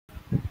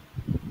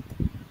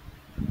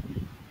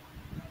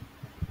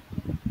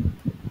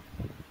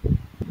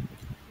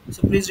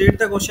Please read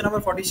the question number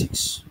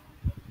 46.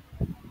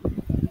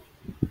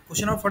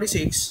 Question number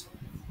 46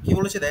 কি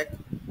বলেছে দেখ।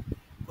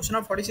 Question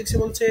number 46 এ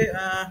বলছে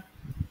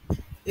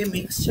a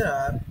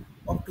mixture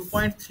of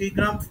 2.3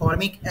 gram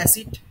formic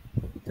acid.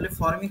 তাহলে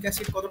ফর্মিক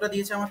অ্যাসিড কতটা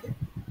দিয়েছে আমাকে?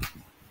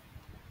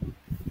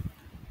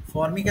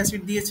 ফর্মিক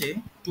অ্যাসিড দিয়েছে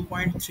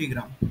 2.3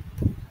 গ্রাম।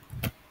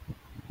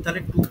 তাহলে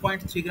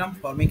 2.3 গ্রাম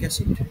ফর্মিক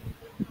অ্যাসিড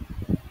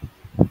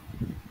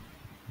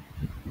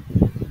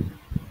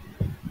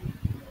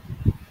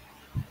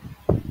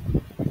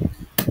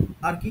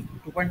আর কি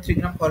 2.3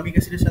 গ্রাম ফর্মিক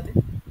অ্যাসিডের সাথে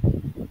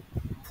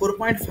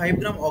 4.5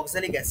 গ্রাম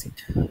অক্সালিক অ্যাসিড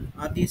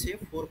আর দিয়েছে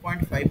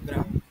 4.5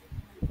 গ্রাম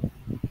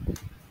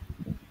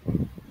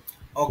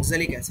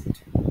অক্সালিক অ্যাসিড।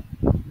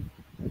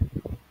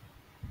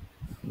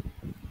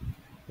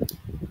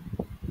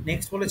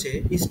 নেক্সট বলেছে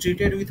is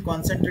treated with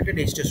concentrated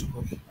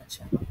H2SO4।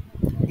 আচ্ছা,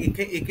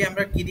 একে একে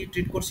আমরা কি দিয়ে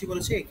ট্রিট করছি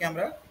বলেছে? একে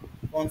আমরা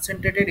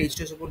কনসেন্ট্রেটেড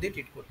H2SO4 দিয়ে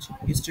ট্রিট করছি।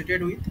 Is treated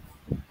with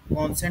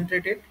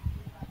concentrated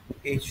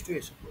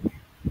H2SO4।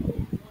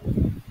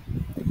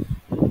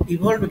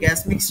 Evolved gas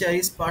mixture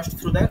is passed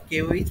through the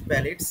KOH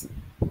pellets,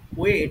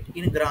 weight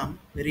in gram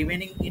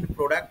remaining in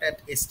product at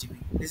STP.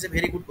 This is a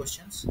very good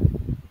questions.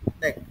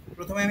 দেখ,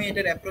 প্রথমে আমি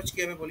এটার approach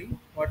কিভাবে বলি,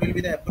 what will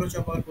be the approach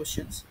of our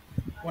questions,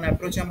 কোন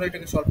অ্যাপ্রোচে আমরা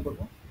এটাকে solve করব।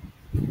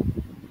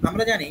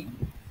 আমরা জানি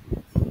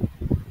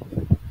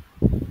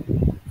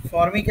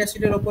ফর্মিক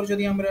অ্যাসিডের ওপর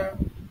যদি আমরা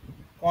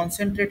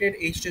কনসেন্ট্রেটেড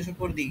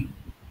H2SO4 দিই,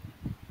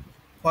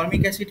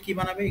 ফর্মিক অ্যাসিড কি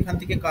বানাবে? এখান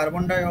থেকে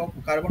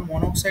কার্বন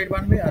মনোক্সাইড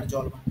বানবে আর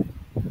জল বানবে।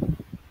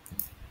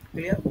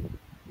 ক্লিয়ার?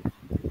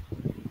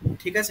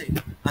 ঠিক আছে।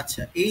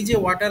 আচ্ছা, এই যে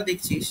ওয়াটার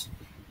দেখছিস,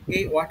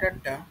 এই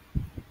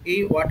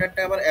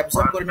ওয়াটারটা আবার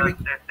অ্যাবজর্ব করে নেবে।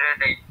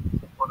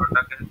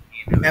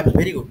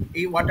 Very good.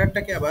 এই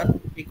ওয়াটারটাকে আবার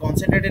এই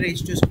concentrated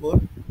H2SO4,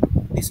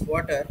 this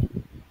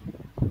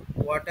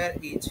water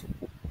is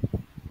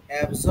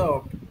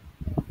absorbed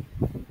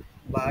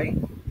by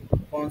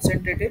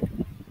concentrated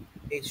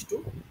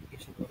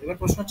H2SO4। এবার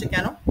প্রশ্ন হচ্ছে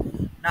কেন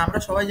না, আমরা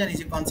সবাই জানি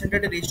যে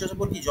কনসেন্ট্রেটেড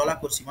H2SO4 কি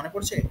জলাকর্ষী, মনে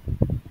পড়ছে?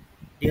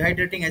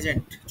 ডিহাইড্রেটিং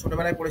এজেন্ট,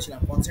 ছোটবেলায় পড়েছিলাম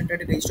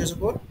concentrated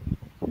H2SO4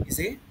 is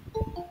a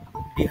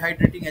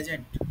dehydrating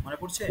agent, মনে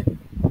পড়ছে?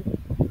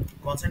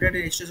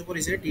 Concentrated H2SO4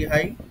 is a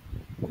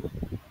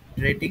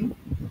dehydrating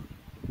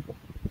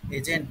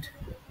agent.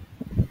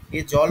 এ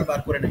জল বার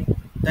করে নেয়,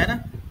 তাই না?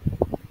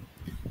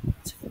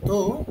 তো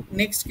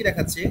নেক্সট কি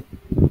দেখাচ্ছে?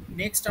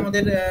 নেক্সট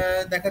আমাদের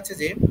দেখাচ্ছে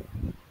যে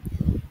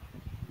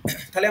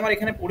তাহলে আমার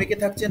এখানে পড়ে কে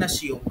থাকছে না,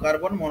 CO,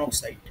 কার্বন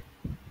মনোক্সাইড।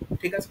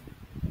 ঠিক আছে।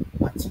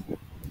 আচ্ছা,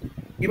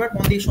 এবার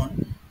কন্ডিশন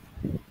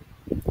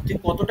তুই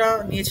কতটা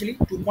নিয়েছিলি?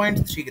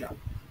 2.3 গ্রাম।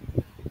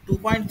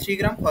 2.3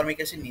 গ্রাম ফর্মিক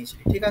অ্যাসিড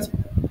নিয়েছিলি, ঠিক আছে।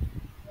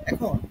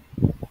 এখন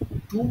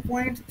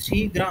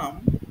 2.3 গ্রাম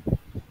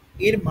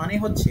এর মানে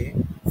হচ্ছে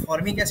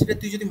ফর্মিক অ্যাসিডের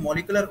তুই যদি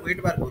মলিকুলার ওয়েট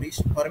বার করিস,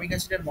 ফর্মিক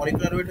অ্যাসিডের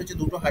মলিকুলার ওয়েট হচ্ছে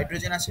দুটো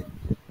হাইড্রোজেন আছে,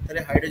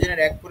 তাহলে হাইড্রোজেনের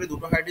এক করে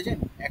দুটো হাইড্রোজেন,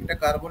 একটা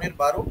কার্বনের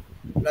 12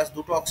 প্লাস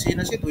দুটো অক্সিজেন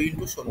আছে 2 ×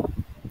 16,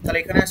 তাহলে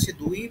এখানে আসছে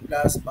 2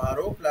 প্লাস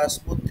 12 প্লাস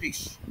 32,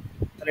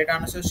 তাহলে এটা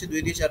আনসার হচ্ছে 2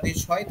 দিয়ে 4 দিয়ে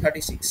 6,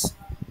 36।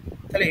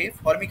 তাহলে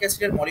ফর্মিক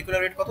অ্যাসিডের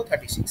মলিকুলার ওয়েট কত?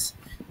 36।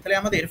 তাহলে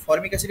আমাদের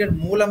ফর্মিক অ্যাসিডের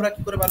মোল আমরা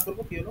কি করে বার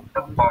করবো? কি হলো?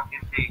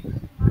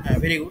 হ্যাঁ,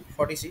 ভেরি গুড,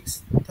 46।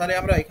 তাহলে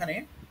আমরা এখানে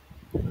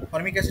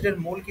ফর্মিক অ্যাসিডের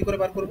মোল কি করে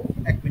বার করবো?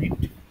 1 মিনিট।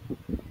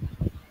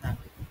 হ্যাঁ,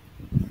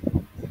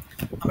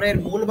 আমরা এর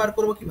মোল বার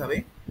করবো কিভাবে?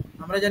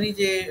 আমরা জানি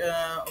যে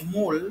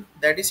মোল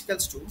that is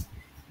equals to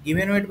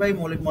given wait by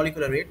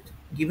molecular weight.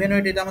 Given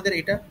wait এটা আমাদের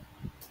এটা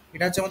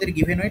হচ্ছে আমাদের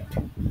given wait,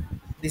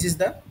 this is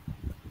the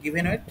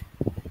given wait,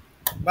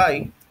 by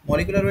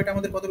molecular weight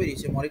আমাদের কত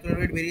বেরিয়েছে? মলিকুলার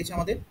ওয়েট বেরিয়েছে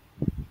আমাদের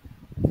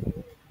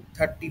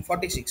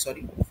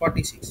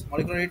 46।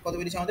 মলিকুলার ওয়েট কত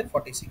বেরিয়েছে আমাদের?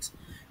 46।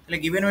 তাহলে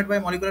given wait by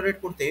molecular weight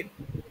করতে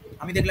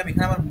আমি দেখলাম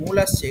এখানে আমার মোল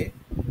আসছে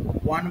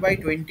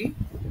 1/20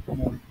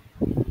 মোল।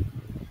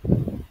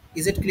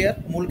 Is it clear?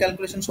 Mole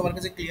calculation সবার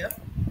কাছে ক্লিয়ার?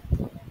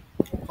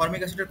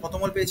 ফর্মিক অ্যাসিডের কত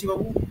মোল পেয়েছি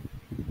বাবু?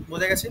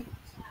 বোঝা গেছে?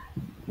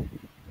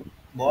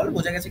 বল,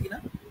 বোঝা গেছে কিনা?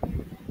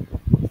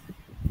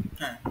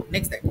 হ্যাঁ,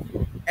 নেক্সট দেখ।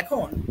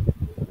 এখন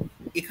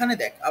এখানে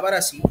দেখ, আবার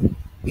আসি,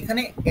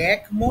 এখানে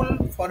 1 মোল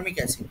ফর্মিক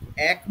অ্যাসিড,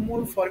 1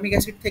 মোল ফর্মিক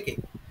অ্যাসিড থেকে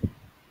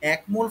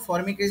 1 মোল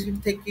ফর্মিক অ্যাসিড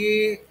থেকে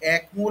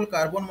 1 মোল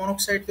কার্বন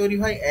মনোক্সাইড তৈরি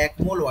হয়, 1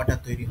 মোল ওয়াটার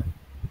তৈরি হয়।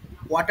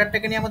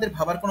 ওয়াটারটাকে নিয়ে আমাদের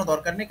ভাবার কোনো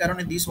দরকার নেই, কারণ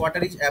this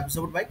water is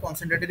absorbed by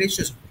concentrated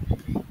H2SO4।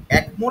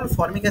 1 mole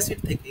formic acid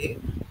থেকে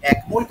 1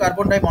 মোল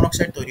কার্বন ডাই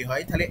মনোক্সাইড তৈরি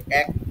হয়, তাহলে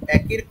 1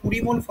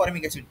 20 মোল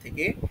ফর্মিক অ্যাসিড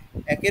থেকে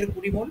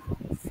 20 মোল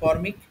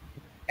ফর্মিক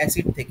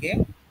অ্যাসিড থেকে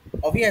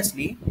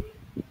অবভিয়াসলি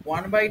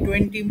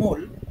 1/20 মোল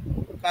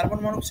কার্বন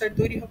মনোক্সাইড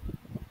তৈরি হবে।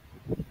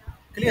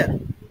 ক্লিয়ার?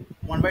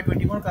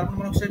 1/20 মোল কার্বন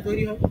মনোক্সাইড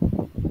তৈরি হবে।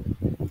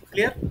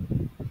 ক্লিয়ার?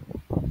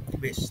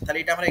 বেশ, তাহলে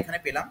এটা আমরা এখানে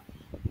পেলাম,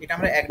 এটা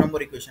আমরা 1 নম্বর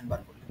ইকুয়েশন বার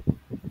করলাম।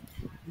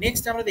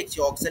 নেক্সট আমরা দেখছি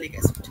অক্সালিক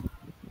অ্যাসিড।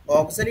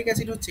 অক্সালিক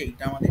অ্যাসিড হচ্ছে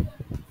এইটা আমাদের,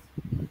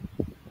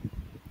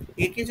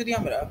 একে যদি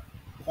আমরা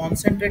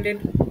কনসেন্ট্রেটেড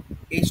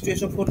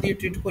H2SO4 দিয়ে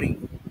ট্রিট করি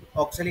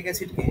অক্সালিক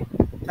অ্যাসিডকে,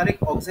 তাহলে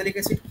অক্সালিক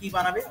অ্যাসিড কি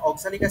বানাবে?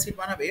 অক্সালিক অ্যাসিড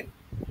বানাবে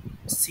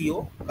CO,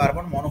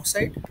 carbon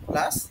monoxide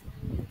plus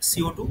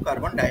CO2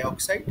 carbon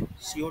dioxide,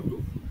 CO2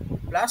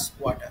 plus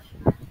water,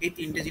 এই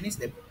তিনটে জিনিস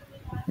দেব।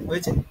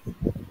 হয়েছে?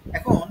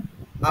 এখন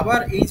আবার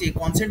এই যে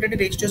কনসেন্ট্রেটেড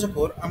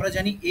H2SO4, আমরা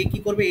জানি এ কি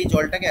করবে, এই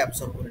জলটাকে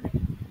অ্যাবসর্ব করে নেবে।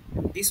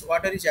 This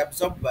water is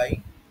absorbed by,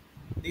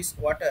 this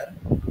water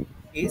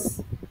is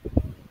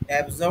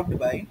absorbed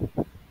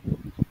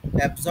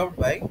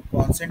by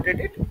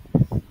concentrated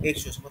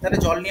H2SO4। তাহলে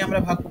জল নিয়ে আমরা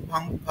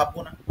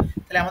ভাববো না।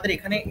 তাহলে আমাদের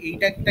এখানে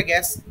এইটা একটা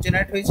গ্যাস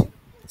জেনারেট হয়েছে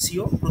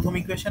CO প্রথম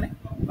ইকুয়েশনে,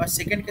 আর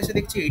সেকেন্ড কেসে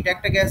দেখছি এইটা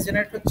একটা গ্যাস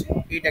জেনারেট হচ্ছে,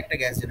 এইটা একটা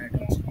গ্যাস জেনারেট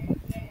হচ্ছে।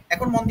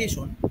 এখন মন দিয়ে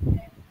শোন,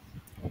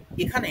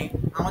 এখানে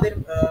আমাদের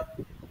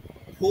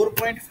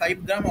 4.5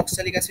 গ্রাম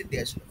অক্সালিক অ্যাসিড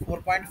দেওয়া ছিল,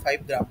 4.5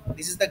 গ্রাম,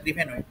 দিস ইজ দ্য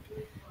গ্রিভেন ওয়েট।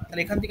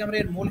 তাহলে এখান থেকে আমরা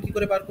এর মোল কি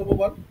করে বার করবো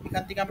বল?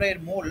 এখান থেকে আমরা এর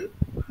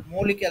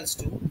মোল equals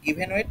to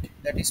given wait,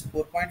 that is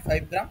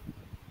 4.5 gram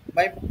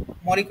by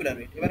molecular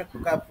weight. এবার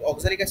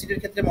অক্সালিক অ্যাসিডের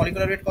ক্ষেত্রে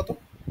মলিকুলার ওয়েট কত?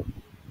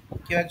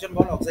 কেউ একজন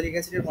বল, অক্সালিক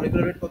অ্যাসিডের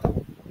মলিকুলার ওয়েট কত?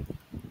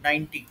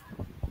 90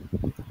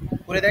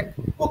 করে দেখ,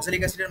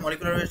 অক্সালিক অ্যাসিডের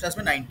মলিকুলার ওয়েট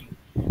আসবে 90।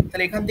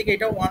 তাহলে এখান থেকে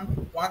এটা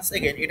ওয়ান্স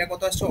এগেন এটা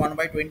কত আসছে?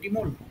 1/20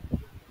 মোল।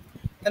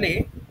 তাহলে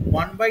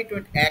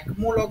 1/20, 1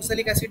 মোল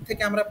অক্সালিক অ্যাসিড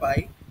থেকে আমরা পাই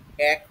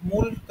 1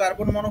 মোল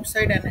carbon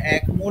monoxide and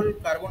 1 mole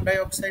carbon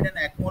dioxide and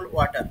 1 mole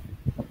water.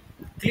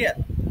 Clear?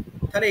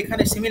 তাহলে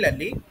এখানে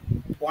সিমিলারলি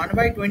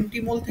 1/20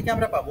 মোল থেকে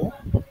আমরা পাবো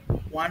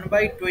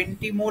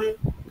 1/20 মোল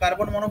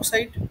কার্বন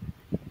মনোক্সাইড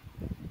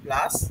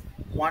প্লাস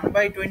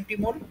 1/20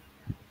 মোল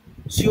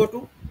CO2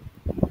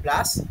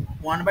 প্লাস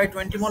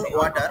 1/20 মোল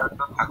ওয়াটার।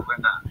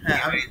 হ্যাঁ,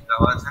 আমি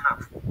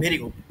ভেরি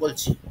গুড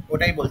বলছি,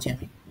 ওটাই বলছি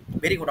আমি।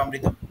 ভেরি গুড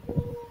অমৃত।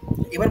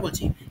 এবার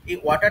বলছি এই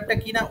ওয়াটারটা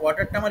কি না,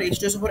 ওয়াটারটা আমার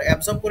H2SO4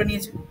 অ্যাবজর্ব করে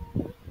নিয়েছে।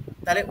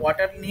 তাহলে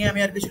ওয়াটার নিয়ে আমি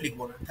আর কিছু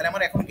লিখবো না। তাহলে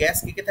আমার এখন গ্যাস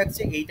কে কে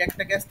থাকছে? এইটা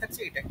একটা গ্যাস থাকছে,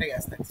 এইটা একটা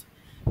গ্যাস থাকছে।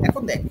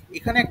 এখন দেখ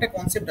এখানে একটা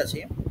কনসেপ্ট আছে,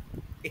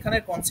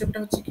 এখানের কনসেপ্টটা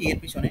হচ্ছে কি এর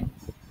পিছনে,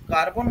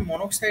 কার্বন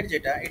মনোক্সাইড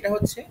যেটা, এটা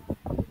হচ্ছে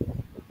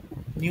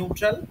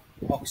নিউট্রাল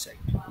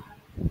অক্সাইড,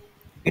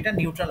 এটা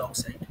নিউট্রাল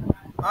অক্সাইড।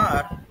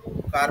 আর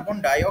কার্বন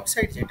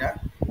ডাইঅক্সাইড যেটা,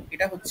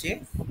 এটা হচ্ছে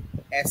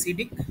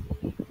অ্যাসিডিক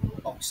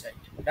অক্সাইড।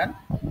 ডান?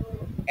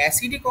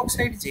 অ্যাসিডিক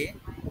অক্সাইড যে,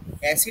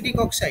 অ্যাসিডিক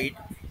অক্সাইড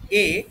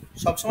এ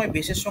সবসময়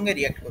বেসের সঙ্গে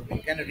রিয়াক্ট করবে।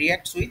 কেন?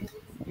 Reacts with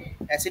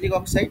acidic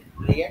oxide,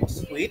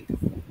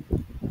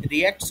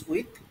 reacts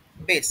with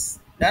base.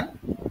 Done?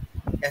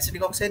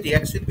 Acidic oxide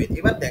reacts with base.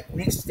 এবার দেখ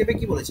নেক্সট স্টেপে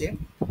কি বলেছে,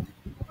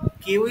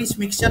 KOH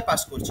মিক্সচার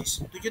পাস করছিস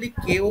তুই, যদি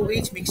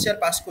KOH মিক্সচার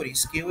পাস করিস,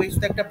 KOH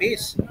তো একটা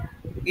বেস,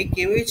 এই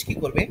KOH কি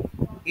করবে,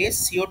 এ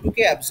CO2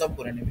 কে অ্যাবজর্ব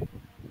করে নেবে,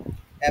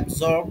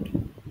 অ্যাবজর্বড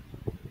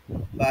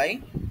বাই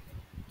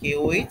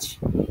KOH।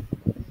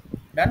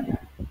 ডান?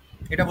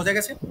 এটা বোঝা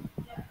গেছে?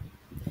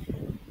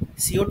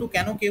 CO2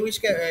 কেন KOH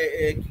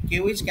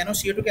কেন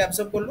CO2 কে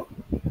অ্যাবজর্ব করলো?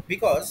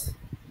 বিকজ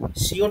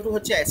CO2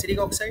 হচ্ছে অ্যাসিডিক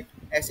অক্সাইড,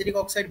 অ্যাসিডিক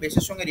অক্সাইড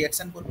বেসের সঙ্গে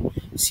রিয়াকশন করবে।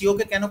 CO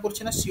কে কেন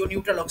করছে না? CO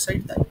নিউট্রাল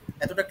অক্সাইড, তাই।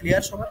 এতটা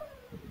ক্লিয়ার সবার?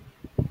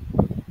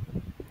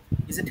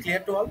 Is it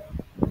clear to all?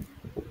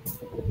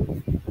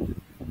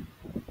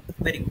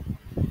 Very good.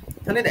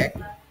 তাহলে দেখ,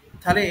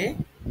 তাহলে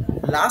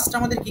লাস্ট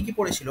আমাদের কি কি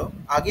পড়েছিল?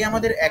 আগে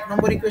আমাদের 1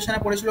 নম্বর ইকুয়েশনে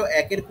পড়েছিল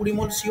 1 এর 20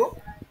 মোল CO,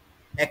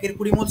 1 এর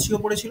 20 মোল CO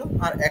পড়েছিল।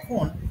 আর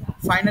এখন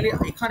ফাইনালি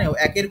এখানেও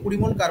 1 এর 20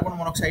 মোল কার্বন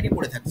মনোক্সাইডই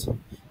পড়ে থাকছে।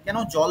 কেন?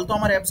 জল তো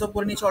আমার অ্যাবজর্ব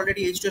করে নিয়েছে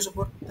অলরেডি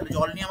H2SO4, তাহলে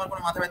জল নিয়ে আমার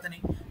কোনো মাথা ব্যথা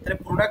নেই। তাহলে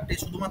প্রোডাক্টে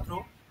শুধুমাত্র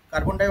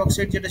কার্বন ডাই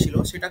অক্সাইড যেটা ছিল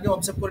সেটাকে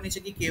অবজার্ভ করে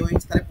নিয়েছে কি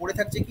KOH। তাহলে পড়ে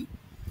থাকছে কি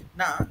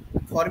না,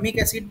 ফর্মিক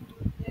অ্যাসিড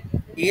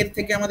এর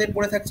থেকে আমাদের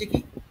পড়ে থাকছে কি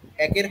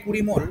 1 এর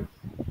 20 মোল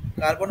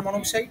কার্বন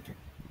মনোক্সাইড,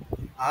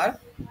 আর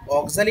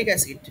অক্সালিক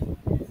অ্যাসিড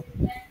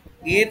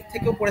এর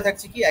থেকেও পড়ে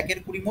থাকছে কি 1 এর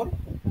 20 মোল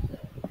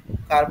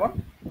কার্বন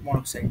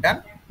মনোক্সাইড। ডান?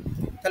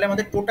 তাহলে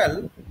আমাদের টোটাল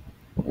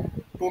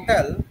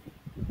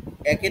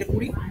 1 এর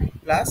 20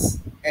 প্লাস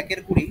 1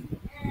 এর 20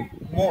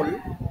 মোল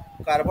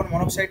কার্বন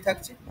মনোক্সাইড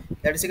থাকছে,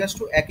 দ্যাট ইজ ইকুয়ালস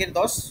টু 1 এর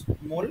 10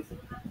 মোল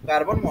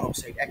কার্বন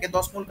মনোক্সাইড, 1 এর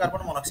 10 মোল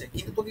কার্বন মনোক্সাইড।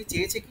 কিন্তু তো কি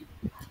চেয়েছে কি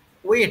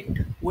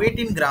wait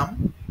in gram.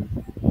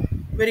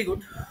 Very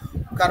good.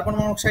 Carbon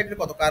মনোক্সাইডের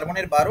কত?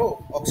 কার্বনের 12,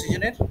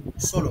 অক্সিজেনের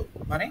 16,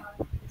 মানে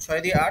 6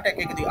 দিয়ে 8,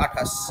 1 2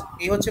 28,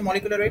 এই হচ্ছে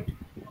মলিকুলার ওয়েট।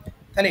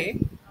 তাহলে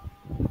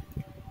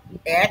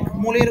 1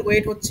 মোলের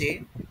ওয়েট হচ্ছে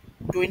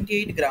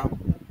 28 গ্রাম।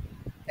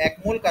 1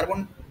 মোল কার্বন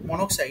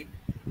মনোক্সাইড,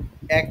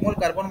 1 মোল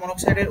কার্বন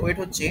মনোক্সাইডের ওয়েট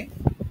হচ্ছে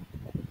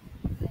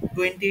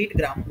 28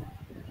 গ্রাম।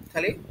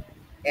 তাহলে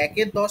 1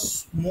 এর 10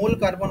 মোল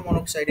কার্বন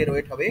মনোক্সাইডের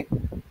ওয়েট হবে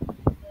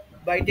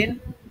by 10,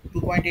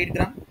 2.8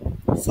 gram.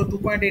 So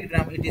 2.8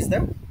 gram, it is the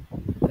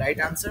right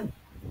answer.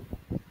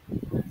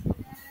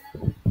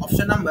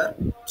 Option number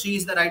 3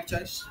 is the right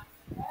choice.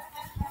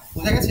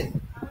 বোঝা গেছে?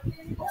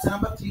 Option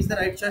number 3 is the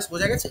right choice.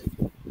 বোঝা গেছে?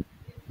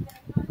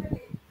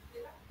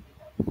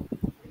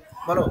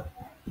 বলো,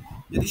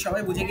 যদি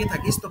সবাই বুঝে গিয়ে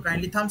থাকিস তো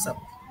kindly Thums up.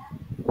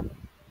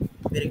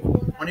 Very good.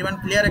 Anirban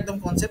clear একদম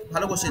কনসেপ্ট,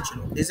 ভালো কোশ্চেন ছিল।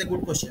 This is a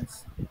good questions,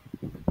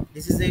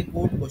 this is a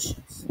good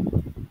questions,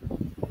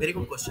 very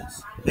good questions,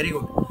 very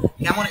good.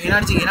 কেমন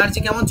এনার্জি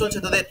কেমন চলছে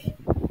তোদের?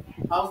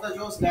 হাউস দ্য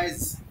জোস গাইজ?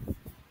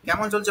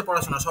 কেমন চলছে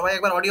পড়াশোনা? সবাই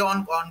একবার অডিও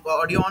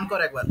অন কর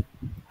একবার,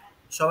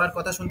 সবার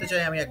কথা শুনতে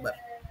চাই আমি একবার।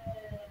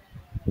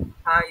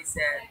 Hi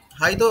sir.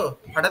 হাই তো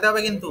ফাটাতে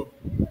হবে কিন্তু।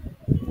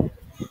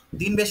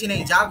 দিন বেশি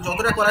নেই, যাক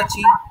যতটা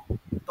করাচ্ছি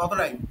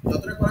ততটাই,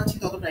 যতটা করাচ্ছি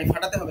ততটাই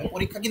ফাটাতে হবে,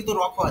 পরীক্ষা কিন্তু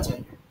রকও আছে।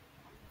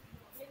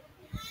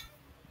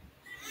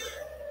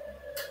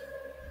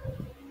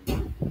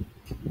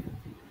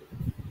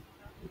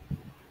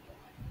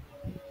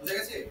 বুঝে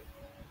গেছে?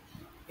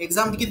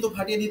 এক্সাম কিন্তু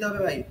ফাটিয়ে দিতে হবে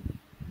ভাই।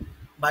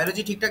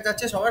 বায়োলজি ঠিকঠাক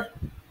যাচ্ছে সবার?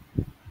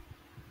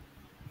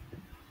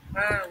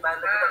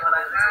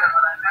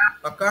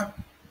 পাক্কা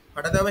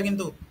ফাটাতে হবে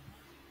কিন্তু।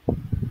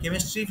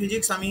 কেমিস্ট্রি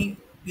ফিজিক্স আমি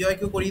পিওয়াই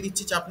কিউ করিয়ে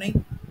দিচ্ছি, চাপ নেই,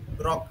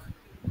 রক।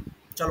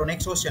 চলো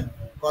নেক্সট কোশ্চেন,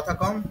 কথা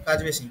কম কাজ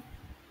বেশি।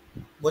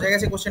 বোঝা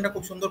গেছে কোশ্চেনটা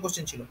খুব সুন্দর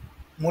কোশ্চেন ছিল,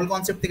 মূল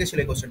কনসেপ্ট থেকে ছিল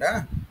এই কোশ্চেনটা।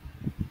 হ্যাঁ,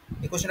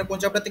 এই কোশ্চেনটা কোন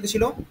চ্যাপ্টার থেকে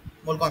ছিল?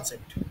 মূল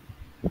concept.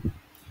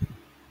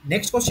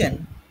 Next question,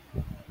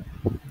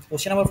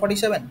 question number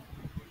 47,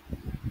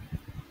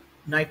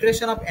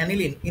 nitration of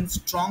aniline in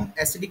strong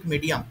acidic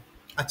medium.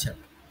 আচ্ছা,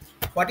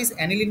 হোয়াট ইজ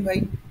অ্যানিলিন ভাই?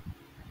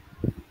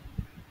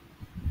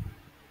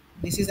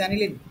 This is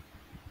aniline,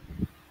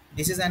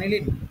 this is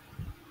aniline,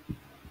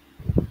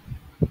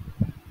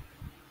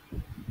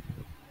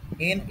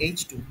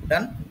 NH2,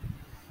 done.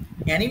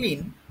 Aniline,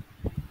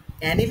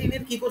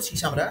 অ্যানিলিনের কি করছিস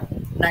আমরা?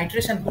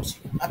 নাইট্রেশন করছি।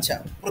 আচ্ছা,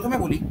 প্রথমে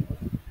বলি,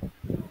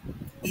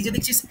 এই যে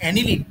দেখছিস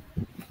অ্যানিলিন,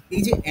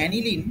 এই যে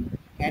অ্যানিলিন,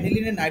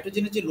 অ্যানিলিনের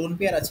নাইট্রোজেনের যে লোন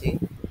পেয়ার আছে,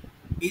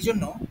 এই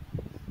জন্য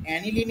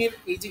অ্যানিলিনের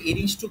এই যে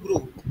NH2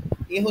 গ্রুপ,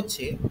 এ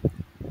হচ্ছে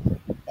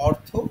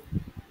অর্থো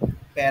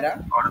প্যারা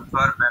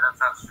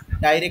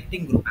ডাইরেক্টিং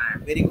গ্রুপ।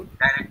 ভেরি গুড,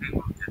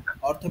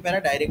 অর্থো প্যারা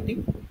ডাইরেক্টিং।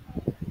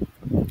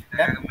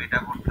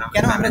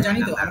 কেন আমরা জানি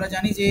তো, আমরা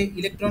জানি যে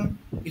ইলেকট্রন,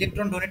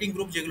 ইলেকট্রন ডোনেটিং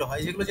গ্রুপ যেগুলো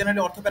হয়, যেগুলো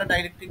জেনারেলি অর্থ প্যারা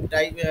ডাইরেক্টিং,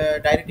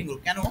 ডাইরেক্টিং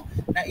গ্রুপ। কেন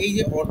না, এই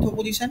যে অর্থ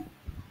পজিশন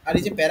আর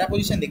এই যে প্যারা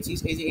পজিশন দেখছিস,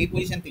 এই যে এই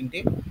পজিশন তিনটে,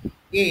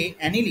 এ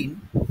aniline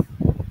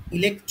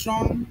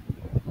electron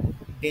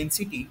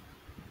density,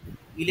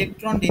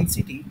 electron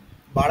density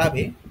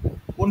বাড়াবে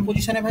কোন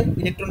পজিশনে ভাই?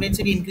 ইলেকট্রন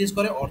ডেন্সিটি ইনক্রিজ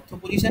করে অর্থ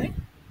পজিশনে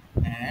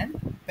অ্যান্ড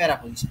প্যারা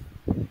পজিশনে।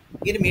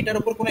 এর মেটার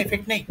ওপর কোনো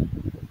এফেক্ট নেই।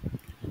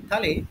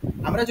 তাহলে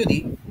আমরা যদি,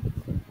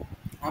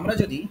 আমরা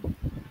যদি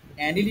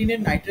অ্যানিলিনের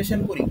নাইট্রেশন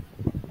করি,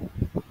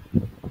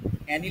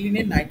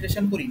 অ্যানিলিনের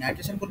নাইট্রেশন করি,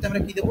 নাইট্রেশন করতে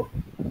আমরা কি দেবো?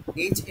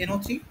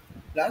 HNO3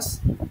 plus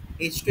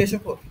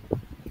H2SO4।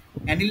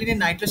 অ্যানিলিনের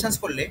নাইট্রেশন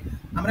করলে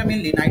আমরা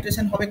মেনলি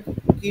নাইট্রেশন হবে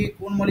কি,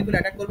 কোন মলিকুল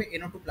অ্যাটাক করবে?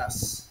 NO2 plus.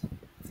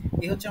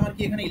 এ হচ্ছে আমার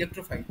কি এখানে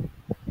ইলেকট্রোফাইল,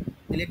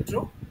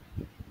 ইলেকট্রোফাইল,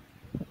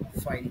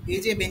 এই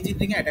যে বেঞ্জিন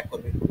রিংয়ে অ্যাটাক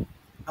করবে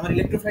আমার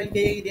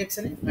ইলেকট্রোফাইলকে, এই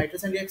রিয়াকশনে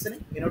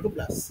NO2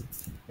 প্লাস।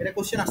 এটা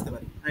কোশ্চেন আসতে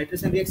পারে,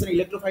 nitration রিয়াকশনে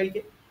ইলেকট্রোফাইলকে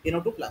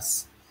NO2 plus.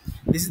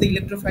 This is the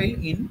electrophile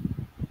in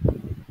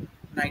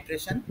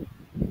nitration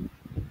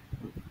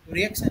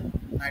reaction.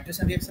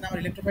 Nitration রিয়াকশনে আমার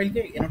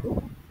ইলেকট্রোফাইলকে NO2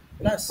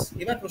 প্লাস।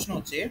 এবার প্রশ্ন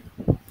হচ্ছে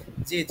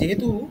যে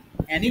যেহেতু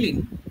অ্যানিলিন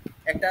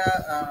একটা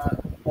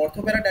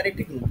অর্থোপ্যারা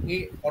ডাইরেক্টিং গ্রুপ, এই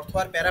অর্থ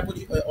আর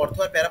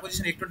প্যারা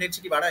পজিশন ইলেকট্রন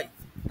ডেনসিটি বাড়ায়,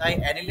 তাই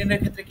অ্যানিলিনের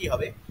ক্ষেত্রে কি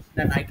হবে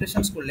না,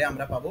 নাইট্রেশনস করলে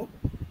আমরা পাবো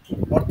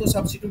অর্থো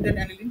substituted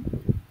aniline,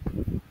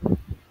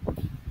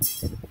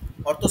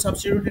 অর্থো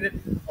substituted,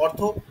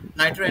 অর্থো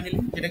Nitro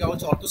aniline, যেটাকে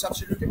বলছে অর্থো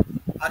সাবস্টিটিউটেড।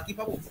 আর কি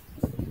পাবো?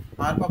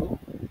 আর পাবো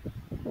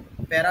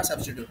প্যারা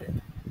সাবস্টিটিউটেড,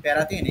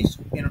 প্যারাতে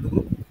NO2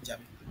 গ্রুপ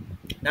যাবে।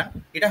 ডান,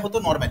 এটা হতো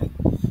নর্মালি।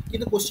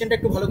 কিন্তু কোশ্চেনটা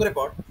একটু ভালো করে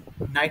পড়,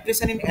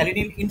 nitration in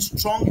অ্যালিনিন in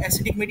strong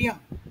acidic medium,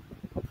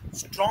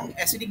 strong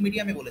acidic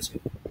মিডিয়ামে বলেছে,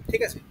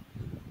 ঠিক আছে?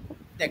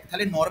 দেখ,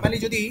 তাহলে নর্মালি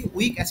যদি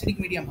উইক অ্যাসিডিক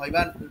মিডিয়াম হয়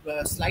বা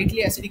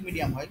স্লাইটলি অ্যাসিডিক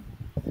মিডিয়াম হয়,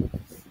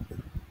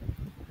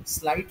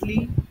 স্লাইটলি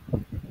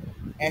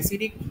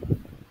অ্যাসিডিক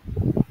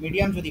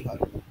মিডিয়াম যদি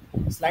হয়,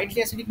 স্লাইটলি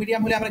অ্যাসিডিক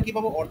মিডিয়াম হলে আমরা কি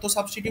পাবো? অর্থো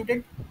সাবস্টিটিউটেড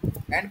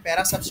অ্যান্ড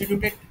প্যারা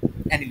সাবস্টিটিউটেড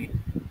অ্যানিলিন।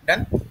 ডান।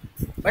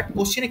 বাট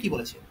কোশ্চেনে কি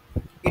বলেছে,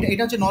 এটা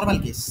এটা হচ্ছে নর্মাল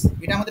কেস,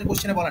 এটা আমাদের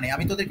কোশ্চেনে বলা নেই।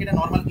 আমি তোদেরকে এটা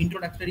নর্মাল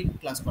ইন্ট্রোডাক্টরি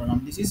ক্লাস করালাম।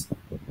 This is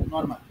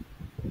normal,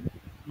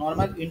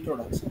 normal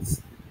introductions.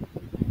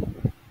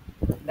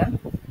 ডান।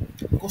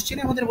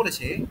 কোশ্চেনে আমাদের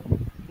বলেছে,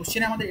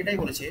 কোশ্চেনে আমাদের এটাই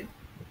বলেছে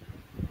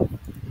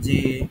যে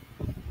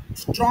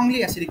স্ট্রংলি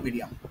অ্যাসিডিক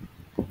মিডিয়াম,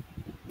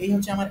 এই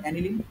হচ্ছে আমার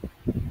অ্যানিলিন,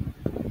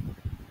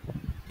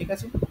 ঠিক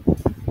আছে?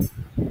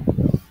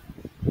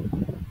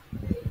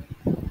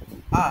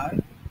 আর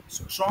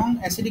স্ট্রং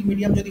অ্যাসিডিক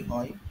মিডিয়াম যদি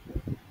হয়,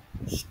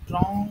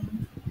 স্ট্রং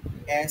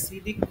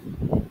অ্যাসিডিক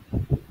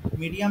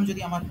মিডিয়াম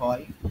যদি আমার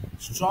হয়,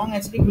 স্ট্রং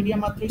অ্যাসিডিক মিডিয়াম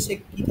মাত্রই সে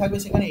কী থাকবে?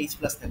 সেখানে H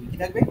প্লাস থাকবে। কী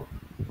থাকবে?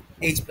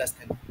 H প্লাস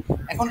থাকবে।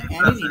 এখন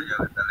অ্যানিলিন,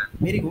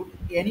 ভেরি গুড,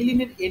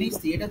 অ্যানিলিনের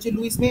NH3 এটা হচ্ছে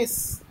লুইস বেস,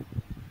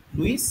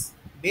 লুইস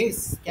বেস।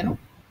 কেন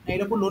না,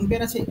 এর ওপর লোন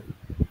পেয়ার আছে,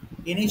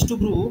 NH2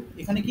 গ্রুপ,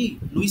 এখানে কি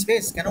লুইস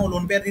বেস, কেন ও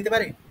লোন পেয়ার দিতে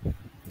পারে,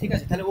 ঠিক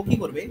আছে? তাহলে ও কী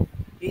করবে?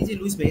 এই যে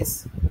লুইস বেস,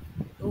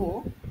 তো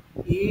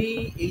এই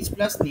H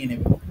প্লাস নিয়ে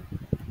নেবে,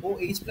 ও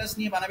H প্লাস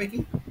নিয়ে বানাবে কি?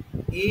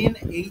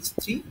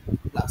 NH3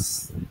 plus,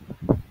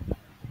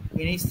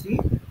 NH3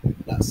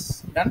 plus.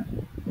 ডান।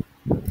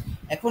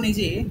 এখন এই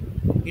যে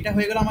এটা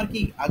হয়ে গেল আমার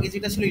কি, আগে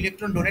যেটা ছিল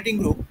ইলেকট্রন ডোনেটিং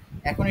গ্রুপ,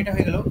 এখন এটা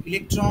হয়ে গেল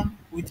ইলেকট্রন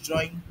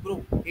উইথড্রয়িং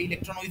গ্রুপ। এই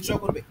ইলেকট্রন উইথড্র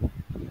করবে,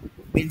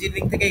 বেঞ্জিন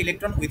রিং থেকে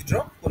ইলেকট্রন উইথড্র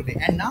করবে।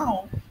 And now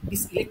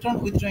this electron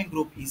withdrawing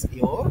group is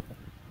your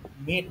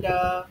meta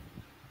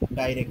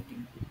directing,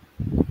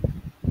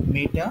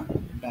 meta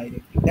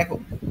directing. দেখো,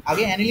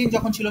 আগে অ্যানিলিন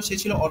যখন ছিল সে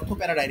ছিল অর্থো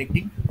প্যারা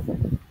ডাইরেক্টিং,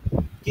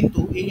 কিন্তু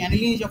এই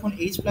অ্যানিলিন যখন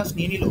এইচ প্লাস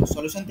নিয়ে নিল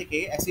সলিউশন থেকে,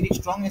 অ্যাসিডিক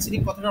স্ট্রং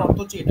অ্যাসিডিক কথাটার অর্থ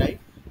হচ্ছে এটাই,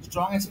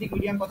 স্ট্রং অ্যাসিডিক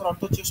মিডিয়াম কথার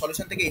অর্থ হচ্ছে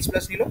সলিউশন থেকে এইচ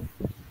প্লাস নিল,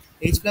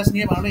 এইচ প্লাস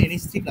নিয়ে বানালো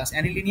NH3 plus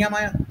অ্যানিলিনিয়াম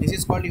ion. This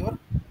is called your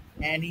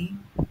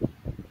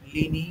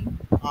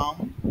অ্যানিলিনিয়াম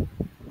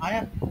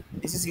ion.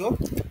 This is your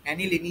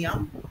অ্যানিলিনিয়াম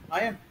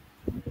ion.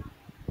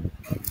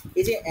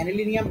 এই যে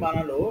অ্যানিলিনিয়াম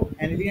বানালো,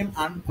 অ্যানিলিনিয়াম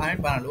আয়ন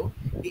বানালো,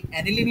 এই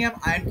অ্যানিলিনিয়াম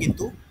আয়ন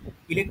কিন্তু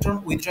ইলেকট্রন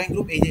উইথড্রয়িং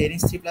গ্রুপ, এই যে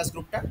NH3 প্লাস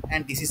গ্রুপটা,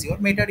 and this is your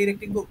meta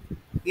directing group.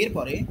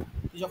 এরপরে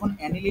তুই যখন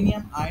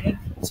অ্যানিলিনিয়াম আয়নের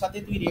সাথে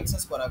তুই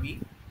রিঅ্যাকশনস করাবি,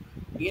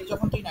 এর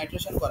যখন তুই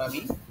নাইট্রেশন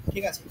করাবি,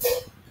 ঠিক আছে,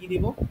 কি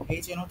দেবো,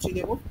 HNO3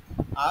 দেবো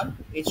আর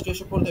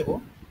H2SO4 দেবো।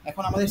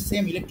 এখন আমাদের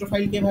সেম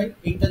ইলেকট্রোফাইল কে ভাই,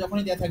 এইটা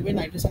যখনই দেওয়া থাকবে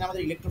নাইট্রেশনে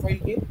আমাদের electrophile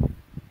K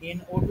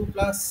NO2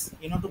 plus,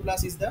 NO2 plus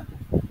is the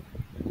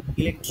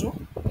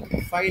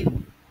electrophile.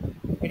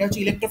 এটা হচ্ছে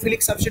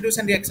ইলেকট্রোফিলিক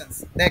সাবস্টিটিউশন রিঅ্যাকশনস।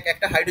 দেখ,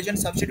 একটা হাইড্রোজেন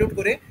সাবস্টিটিউট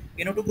করে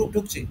NO2 গ্রুপ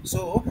ঢুকছে,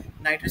 so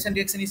nitration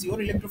reaction is your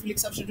electrophilic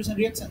substitution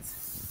reactions.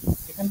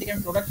 এখান থেকে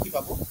আমি প্রোডাক্ট কি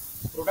পাবো,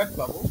 প্রোডাক্ট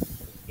পাবো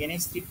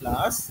NH3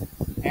 plus,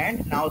 and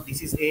now this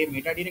is a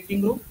meta directing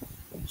group,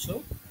 so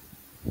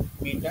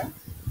meta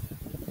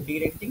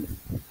directing,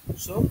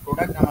 so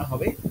product আমার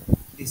হবে,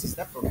 দিস ইজ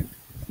দ্য প্রোডাক্ট।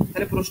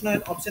 তাহলে প্রশ্ন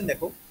অপশন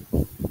দেখো,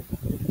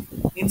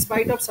 in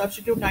spite of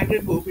substitute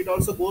nitrate group it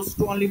also goes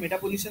to only meta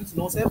positions,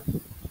 no sir.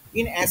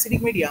 In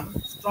acidic medium,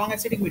 strong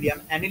acidic medium,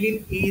 aniline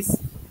is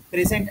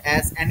present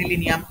as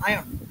anilinium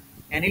ion.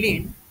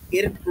 Aniline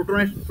এর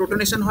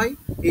প্রোটনেশন হয়,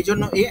 এই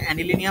জন্য এ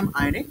অ্যানিলিনিয়াম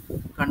আয়নে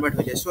convert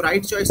হয়ে যায়। So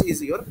right choice is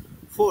your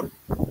 4,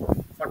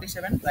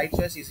 47, right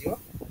choice is your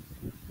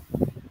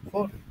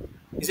 4.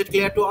 Is it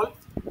clear to all?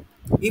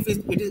 If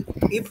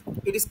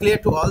it is clear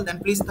to all, then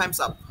please thumbs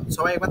up.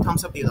 সবাই একবার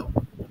Thums up দিয়ে দাও।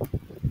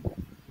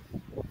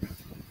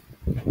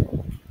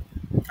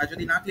 আর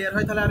যদি না ক্লিয়ার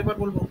হয় তাহলে আরেকবার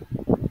বলবো।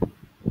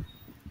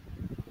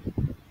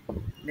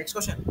 Next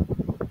question.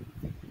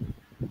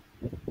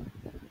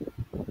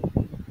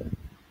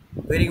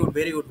 Very good,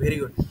 very good, very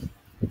good.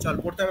 চল,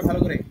 পড়তে হবে ভালো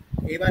করে,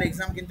 এবার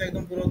এক্সাম কিন্তু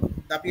একদম পুরো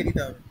দাপিয়ে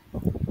দিতে হবে।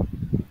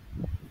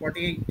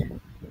 48,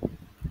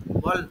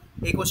 বল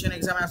এই কোশ্চেন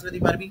এক্সামে আসলে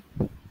তুই পারবি?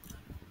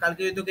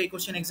 কালকে যদি তোকে এই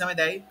কোশ্চেন এক্সামে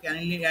দেয়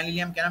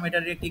অ্যানিলিনিয়াম কেন মেটা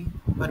ডিরেক্টিং,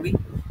 পারবি?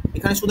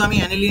 এখানে শুধু আমি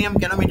অ্যানিলিনিয়াম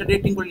কেন মেটা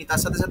ডিরেক্টিং করিনি, তার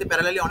সাথে সাথে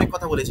প্যারালালি অনেক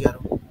কথা বলেছি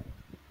আরও।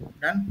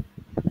 ডান।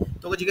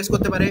 তোকে জিজ্ঞেস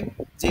করতে পারে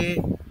যে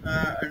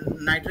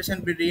নাইট্রেশন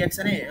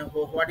রিয়াকশানে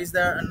হোয়াট ইজ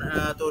দ্য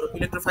তোর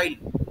ইলেকট্রোফাইল,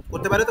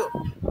 করতে পারে তো,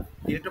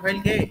 electrophile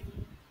K,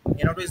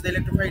 NO2 is the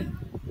electrophile.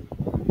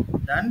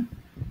 Done.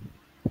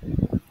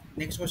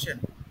 Next question.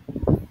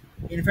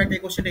 In fact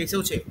এই কোশ্চেনটা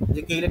এসেওছে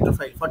যে কে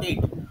electrophile. 48,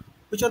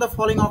 which of the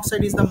following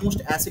oxide is the most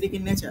acidic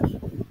in nature?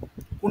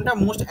 কোনটা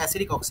মোস্ট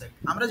অ্যাসিডিক অক্সাইড?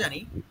 আমরা জানি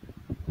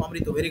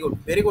অমৃত, ভেরি গুড,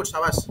 ভেরি গুড,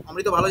 সাবাস,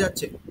 অমৃত ভালো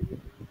যাচ্ছে,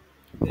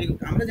 ভেরি গুড।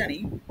 আমরা জানি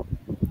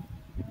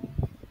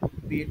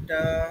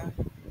বেটা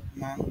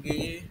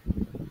মাঙ্গে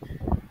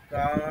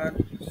কার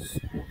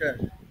স্কুটার।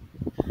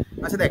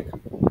 আচ্ছা দেখ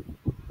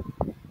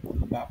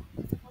বাপ,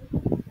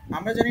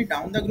 আমরা জানি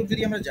ডাউন দ্য গ্রুপ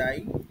যদি আমরা যাই,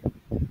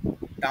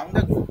 ডাউন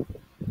দ্য গ্রুপ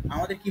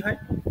আমাদের কি হয়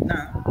না,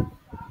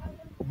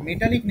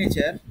 metallic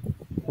nature,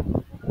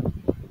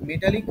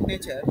 metallic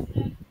nature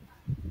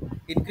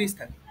increase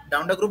থাকে,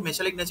 down the group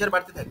metallic nature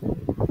বাড়তে থাকে।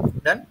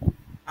 ডান।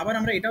 আবার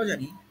আমরা এটাও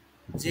জানি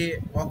যে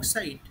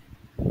অক্সাইড,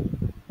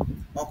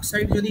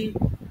 অক্সাইড যদি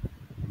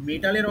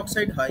মেটালের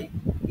অক্সাইড হয়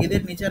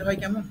এদের নেচার হয়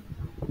কেমন,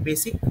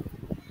 বেসিক।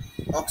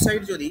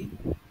 অক্সাইড যদি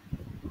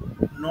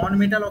নন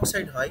মেটাল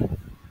অক্সাইড হয়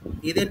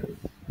এদের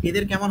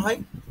এদের কেমন হয়,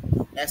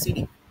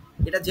 অ্যাসিডিক।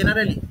 এটা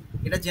জেনারেলি,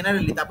 এটা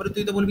জেনারেলি। তারপরে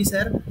তুই তো বলবি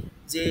স্যার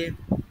যে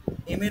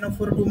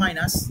MnO4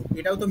 মাইনাস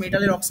এটাও তো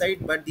মেটালের oxide,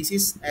 but this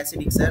is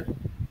acidic sir.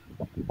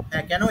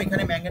 হ্যাঁ, কেন,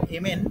 এখানে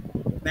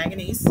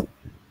ম্যাঙ্গানিজ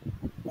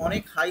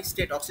অনেক হাই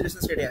স্টেট অক্সিডেশন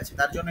স্টেটে আছে,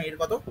 তার জন্য এর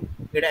কত,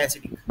 এটা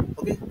অ্যাসিডিক।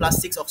 ওকে,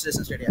 +6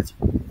 অক্সিডেশন স্টেটে আছে।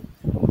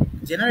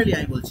 জেনারেলি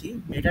আমি বলছি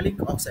মেটালিক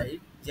অক্সাইড,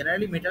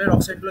 জেনারেলি মেটালের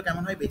অক্সাইডগুলো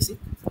কেমন হয়, বেসিক।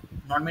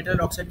 নন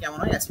মেটালের অক্সাইড কেমন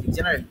হয়, acidic,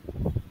 generally.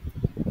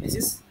 This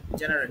is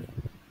generally,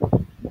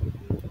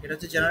 এটা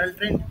হচ্ছে জেনারেল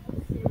ট্রেন্ড।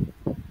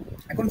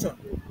 এখন শোন,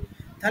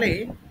 তাহলে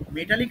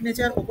মেটালিক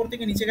নেচার ওপর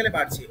থেকে নিচে গেলে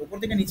বাড়ছে, ওপর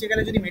থেকে নিচে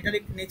গেলে যদি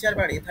মেটালিক নেচার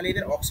বাড়ে তাহলে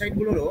এদের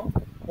অক্সাইডগুলোরও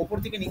ওপর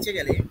থেকে নিচে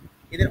গেলে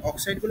এদের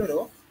অক্সাইডগুলোরও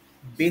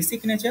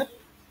basic nature,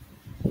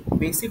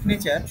 basic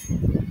nature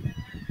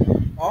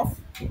of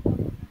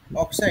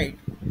oxide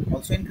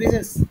also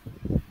increases,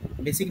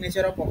 basic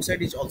nature of oxide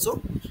is also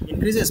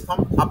increases from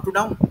up to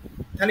down.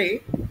 তাহলে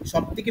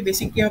সব থেকে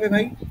বেসিক কী হবে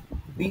ভাই,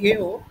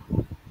 BaO,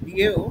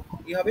 BaO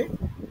এ হবে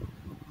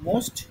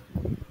most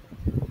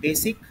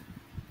basic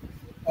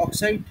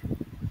oxide,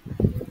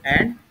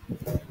 and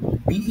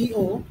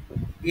BeO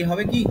এ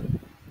হবে কি,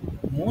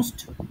 মোস্ট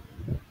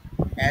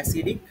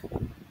অ্যাসিডিক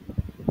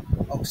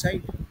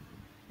অক্সাইড।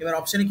 এবার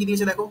অপশানে কি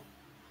দিয়েছে দেখো,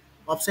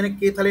 অপশানে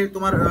কে তাহলে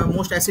তোমার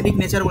মোস্ট অ্যাসিডিক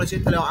নেচার বলেছে,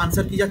 তাহলে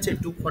আনসার কি যাচ্ছে,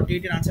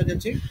 248 এর আনসার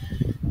যাচ্ছে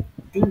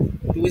 2,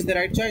 2 ইজ দ্য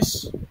রাইট চয়েস।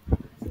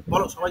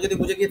 বলো সবাই যদি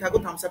বুঝে গিয়ে থাকো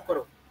থামস আপ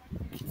করো।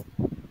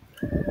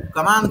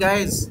 কামান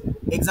গাইজ,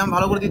 এক্সাম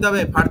ভালো করে দিতে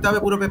হবে, ফাটতে হবে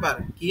পুরো পেপার।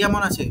 কি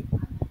এমন আছে,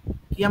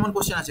 কি এমন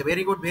কোশ্চেন আছে,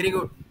 ভেরি গুড, ভেরি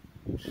গুড।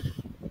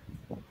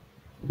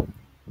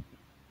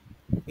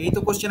 এই তো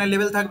কোশ্চেনের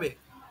লেভেল থাকবে।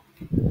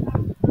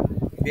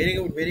 Very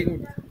good, very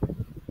good.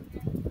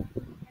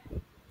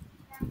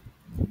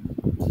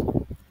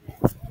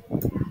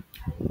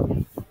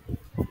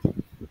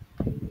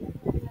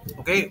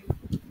 ওকে,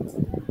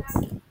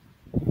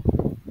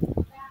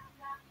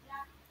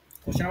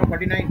 কোশ্চেন নাম্বার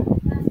 49।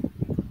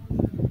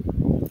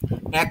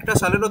 একটা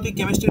সালেরও তুই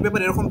কেমিস্ট্রির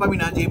পেপার এরকম পাবি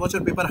না যে এই বছর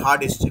পেপার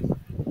হার্ড এসছে।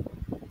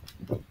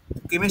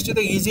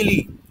 কেমিস্ট্রিতে ইজিলি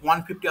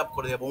 150 আপ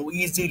করে দেবো,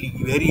 ইজিলি,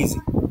 ভেরি ইজি।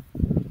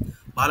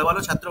 ভালো ভালো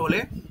ছাত্র হলে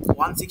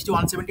 160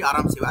 170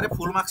 আরামসে, আরে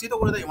ফুল মার্কসই তো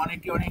করে দেয়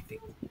 180 180।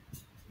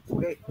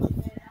 ওকে,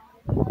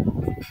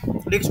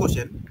 next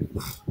question,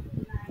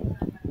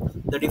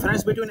 the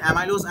difference between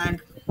amylose and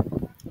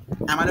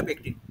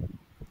amylopectin.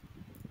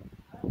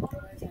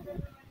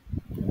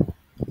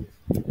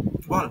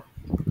 বল।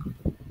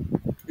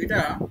 এটা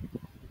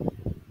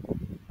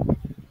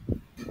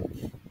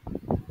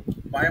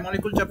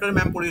বায়োমলিকুল চ্যাপ্টার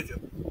ম্যাম পড়িয়েছে।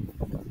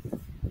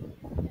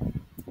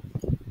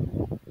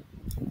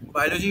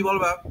 বায়োলজি বল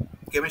বা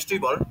কেমিস্ট্রি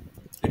বল,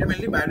 এটা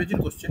মেনলি বায়োলজির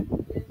কোশ্চেন,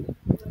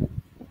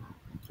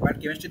 বাট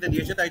কেমিস্ট্রিতে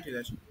দিয়েছে তাই ঠিক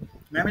আছে।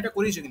 ম্যাম এটা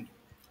করিয়েছে কিন্তু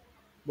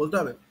বলতে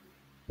হবে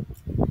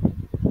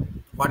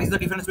what is the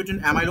difference between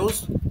amylose,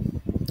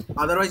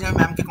 otherwise আমি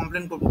ম্যামকে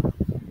কমপ্লেন করবো।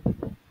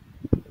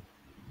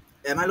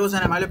 অ্যামাইলোজ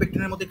অ্যান্ড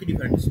অ্যামাইলোপেকটিনের মধ্যে কি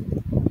ডিফারেন্স?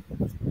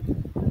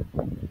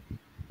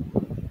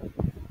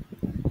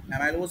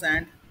 অ্যামাইলোজ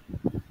অ্যান্ড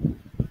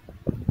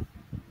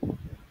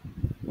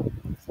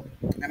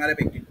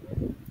অ্যামাইলোপেকটিন,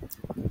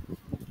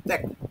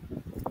 দেখ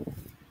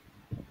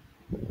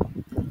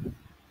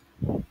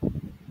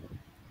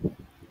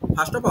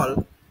first of all,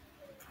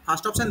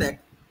 first option দেখ,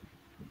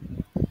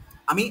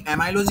 আমি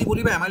অ্যামাইলোজি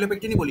বলি বা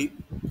অ্যামাইলোপেকটিনই বলি,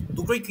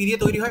 দুটোই কি দিয়ে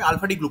তৈরি হয়?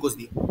 আলফা ডি গ্লুকোজ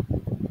দিয়ে।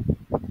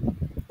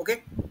 ওকে,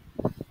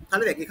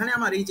 তাহলে দেখ এখানে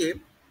আমার এই যে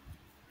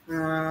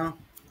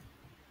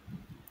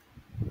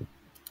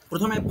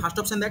প্রথমে ফার্স্ট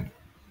অপশন দেখ,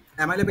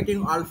 অ্যামাইলোপেকটিন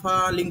আলফা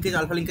লিঙ্কেজ,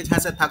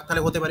 হ্যাঁ স্যার থাক,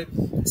 তাহলে হতে পারে।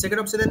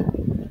 সেকেন্ড অপশন দেন,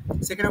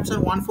 second option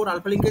 1,4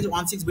 alpha linkage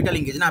 1,6 beta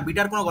linkage, না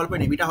বিটার কোনো গল্প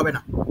নেই, বিটা হবে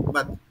না,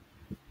 বাদ।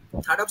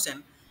 Third option,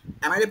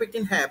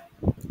 amylopectin have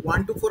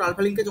 1 to 4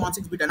 alpha linkage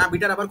 1,6 beta, না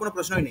বিটার আবার কোনো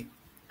প্রশ্নই নেই।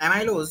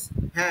 Amylose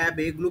have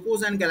a glucose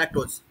and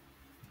galactose.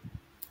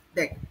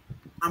 দেখ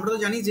আমরা তো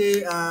জানি যে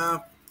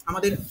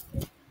আমাদের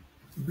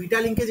বিটা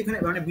লিঙ্কেজ এখানে,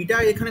 মানে বিটা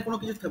এখানে কোনো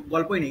কিছু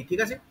গল্পই নেই, ঠিক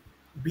আছে।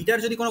 বিটার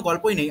যদি কোনো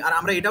গল্পই নেই, আর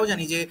আমরা এটাও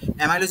জানি যে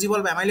অ্যামাইলোজি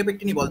বল বা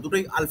অ্যামাইলোপেকটিনই বল,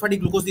 দুটোই আলফা ডি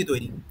গ্লুকোজ দিয়ে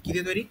তৈরি। কী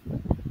দিয়ে তৈরি?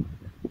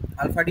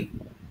 Alpha D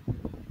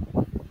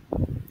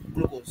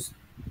glucose.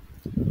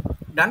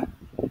 ডান।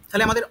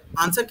 তাহলে আমাদের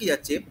আনসার কি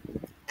যাচ্ছে?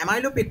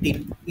 Amylopectin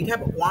it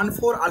have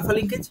 1,4 alpha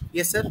linkage,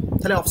 yes sir.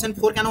 তাহলে অপশন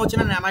 4 কেন হচ্ছে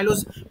না? Amylose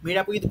made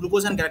up with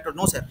glucose and galactose,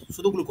 no sir,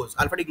 শুধু গ্লুকোজ,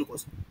 আলফা ডি গ্লুকোজ।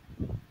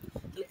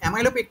 তাহলে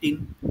amylopectin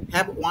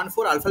have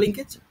 1,4 alpha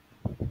linkage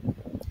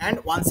and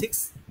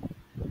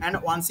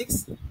 1,6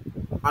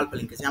 alpha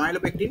linkage.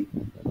 Amylopectin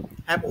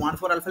have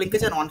 1,4 alpha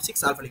linkage and 1,6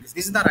 alpha linkage.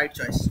 This is the right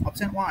choice.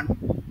 Option 1,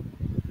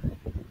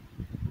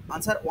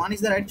 answer 1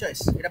 is the right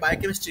choice. এটা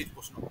বায়োকেমিস্ট্রির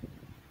প্রশ্ন,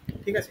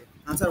 ঠিক আছে।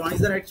 Answer 1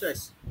 is the right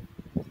choice।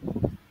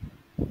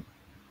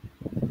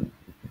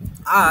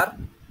 আর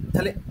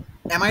তাহলে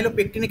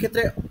অ্যামাইলোপেকটিনের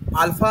ক্ষেত্রে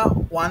alpha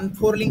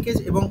 1,4 linkage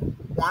এবং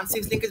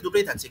 1,6 linkage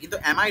দুটোই থাকছে, কিন্তু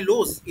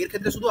অ্যামাইলোজ এর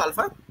ক্ষেত্রে শুধু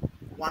আলফা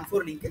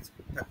 1,4 লিঙ্কেজ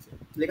থাকছে।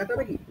 লেখাতে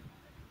হবে কি?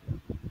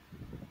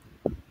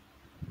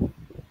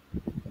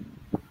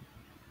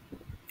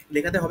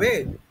 লেখাতে হবে?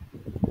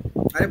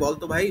 আরে বল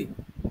তো ভাই,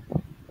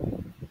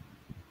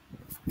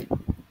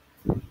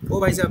 ও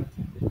ভাই সাহেব।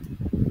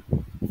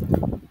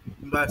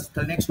 বাস,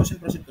 তাহলে নেক্সট কোশ্চেন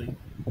প্রসিড করি।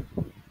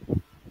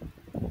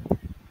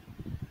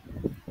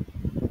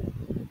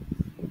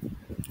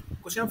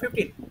 Question number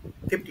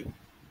 50,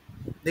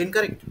 the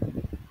incorrect.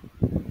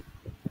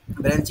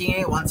 Branching এ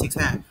 1,6,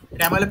 হ্যাঁ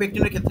এটা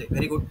অ্যামাইলোপেকটিনের ক্ষেত্রে,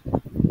 ভেরি গুড।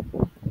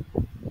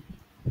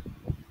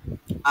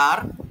 আর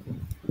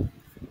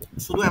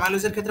শুধু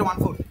অ্যামাইলোজের ক্ষেত্রে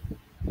 1,4।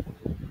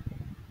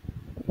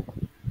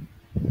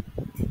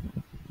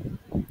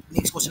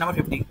 নেক্সট কোশ্চেন নাম্বার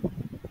 50,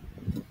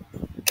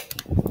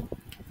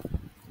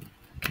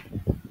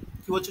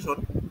 কি বলছে শোন।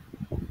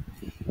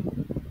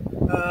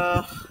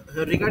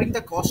 Regarding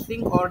the cost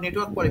link or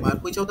network polymer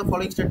which of the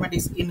following statement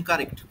is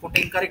incorrect, কোনটা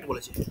ইনকারেক্ট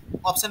বলেছে?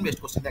 অপশন বেসড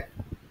কোশ্চেন, দেখ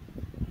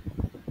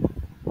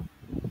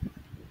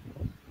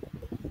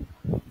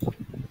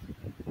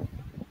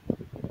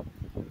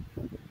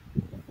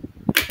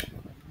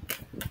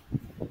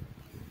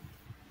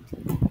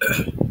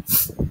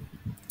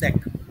দেখ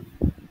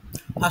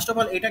ফার্স্ট অফ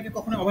অল এটাকে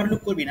কখনো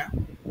ওভারলুক করবি না,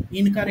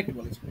 ইনকারেক্ট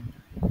বলেছে,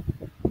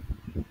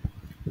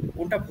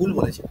 কোনটা ভুল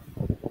বলেছে।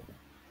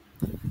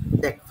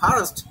 দেখ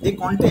first, they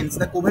contains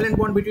the covalent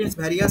bond between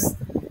various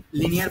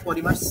linear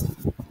polymers.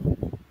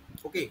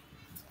 Okay,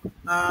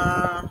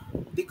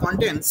 they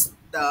contains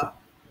the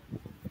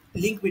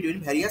link between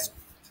various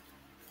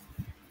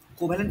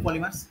covalent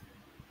polymers.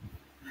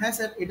 হ্যাঁ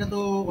স্যার, এটা তো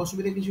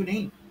অসুবিধা কিছু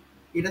নেই,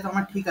 এটা তো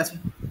আমার ঠিক আছে।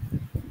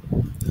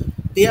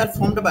 দে are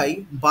formed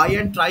by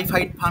and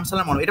ট্রাইফাইড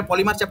functional মনো, এটা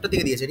পলিমার চ্যাপ্টার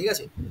থেকে দিয়েছে, ঠিক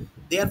আছে।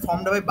 দে are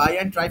formed by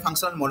and try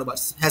functional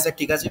মনোবাস, হ্যাঁ স্যার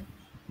ঠিক আছে।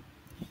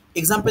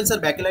 Example sir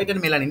Bakelite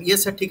and melanin, yes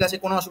sir ঠিক আছে,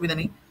 কোনো অসুবিধা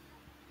নেই।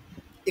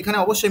 এখানে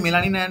অবশ্যই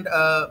মেলানিন অ্যান্ড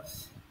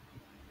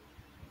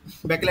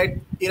ব্যাকেলাইট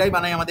এরাই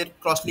বানায় আমাদের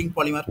cross link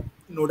polymer,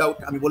 no doubt.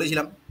 আমি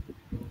বলেছিলাম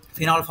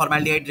ফিনল,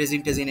 ফর্মালডিহাইড,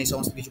 রেজিন, টেজিন এই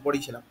সমস্ত কিছু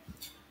পড়েছিলাম।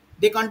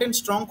 দে contain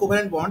strong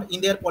covalent bond in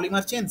their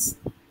polymer change.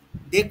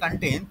 They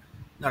contain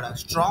দাঁড়া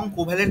strong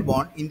covalent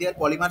bond in their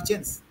polymer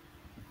change.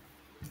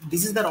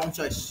 This is the wrong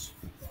choice,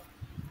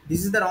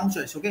 this is the wrong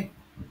choice. ওকে,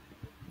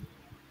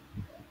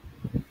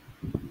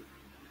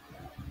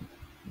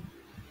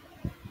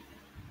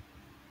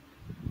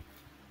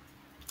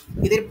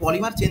 এদের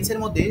polymer চেঞ্জের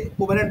মধ্যে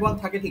covalent bond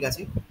থাকে, ঠিক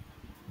আছে,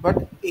 বাট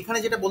এখানে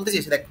যেটা বলতে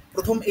চেয়েছে দেখ,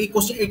 প্রথম এই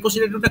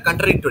কোশ্চেন একটু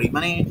কন্ট্রাডিক্টরি,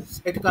 মানে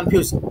একটু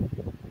কনফিউজ।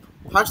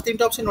 ফার্স্ট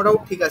তিনটা অপশন নো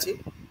ডাউট ঠিক আছে,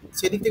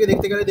 সেদিক থেকে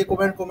দেখতে গেলে দে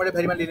covalent company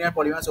very much linear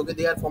polymers. Okay,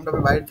 they are formed of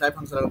a wide try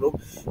functional group.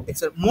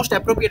 Most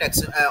appropriate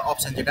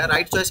option যেটা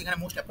রাইট চয়েস এখানে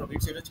মোস্ট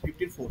অ্যাপ্রোপ্রিয়েট, সেটা হচ্ছে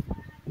 54।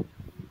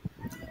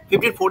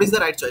 54 ইজ দ্য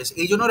রাইট চয়েস।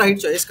 এই জন্য রাইট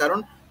চয়েস কারণ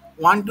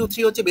 1 2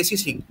 3 হচ্ছে বেশি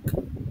ঠিক,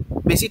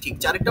 বেশি ঠিক,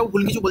 চারেরটাও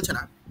ভুল কিছু বলছে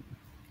না,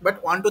 but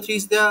 1 2 3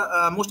 is the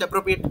most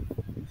appropriate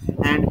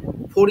and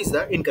 4 is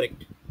the incorrect.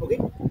 ওকে,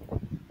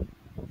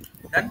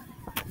 ডান।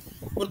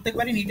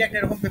 প্রত্যেকবারই নিটে একটা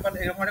এরকম পেপার,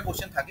 এরকম একটা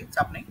কোশ্চেন থাকে,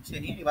 চাপ নেই সে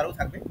নিয়ে, এবারেও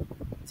থাকবে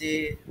যে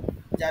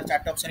যার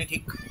চারটা অপশানই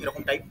ঠিক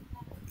এরকম type.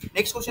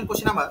 Next question,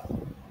 question number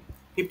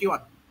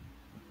 51।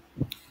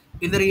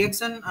 In the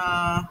reaction,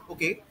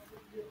 ওকে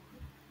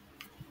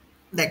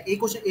দেখ এই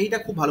কোশ্চেন, এইটা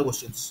খুব ভালো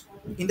question.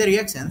 In the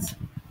reactions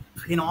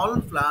phenol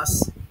plus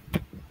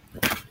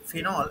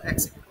phenol, এক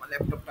সেকেন্ড আমার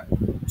ল্যাপটপটা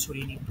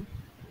সরিয়ে নিই একটু।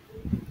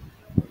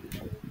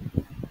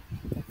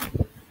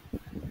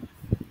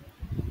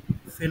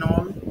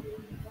 ফিনল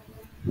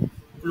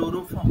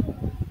ক্লোরোফর্ম,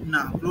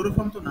 না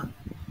ক্লোরোফর্ম তো না,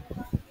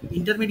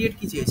 ইন্টারমিডিয়েট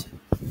কি চেয়েছে?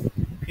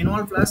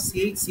 Phenol plus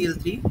CH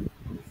Cl3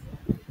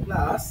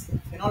 plus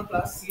phenol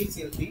plus CH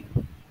Cl3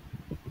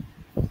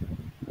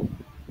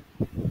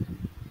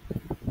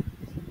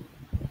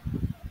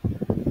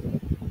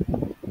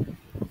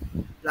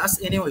 plus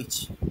NaOH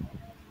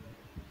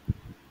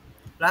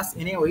plus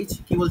NaOH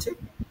কি বলছে?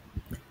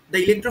 The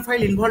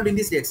electrophile involved in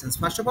these reactions.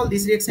 First of all,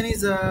 this reaction is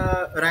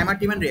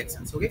Riemann-Tiemann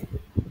reactions. Okay.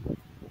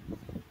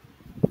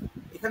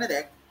 এখানে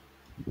দেখ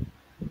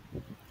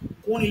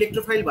কোন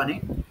ইলেকট্রোফাইল বানে,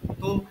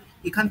 তো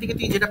এখান থেকে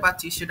তুই যেটা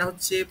পাচ্ছিস সেটা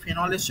হচ্ছে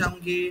ফেনলের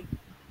সঙ্গে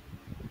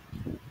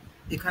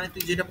এখানে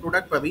তুই যেটা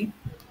প্রোডাক্ট পাবি,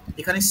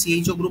 এখানে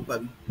CHO গ্রুপ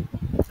পাবি,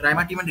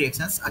 Riemann-Tiemann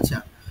reactions। আচ্ছা,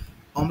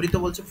 অমৃত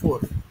বলছে 4,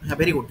 হ্যাঁ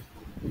ভেরি গুড।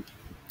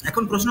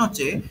 এখন প্রশ্ন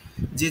হচ্ছে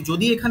যে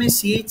যদি এখানে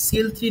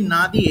CHCl3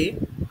 না দিয়ে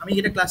আমি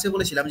যেটা ক্লাসে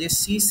বলেছিলাম যে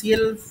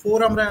CCl4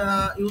 আমরা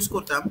ইউজ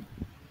করতাম,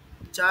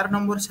 4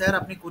 নম্বর স্যার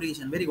আপনি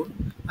করিয়েছেন, ভেরি গুড।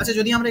 আচ্ছা,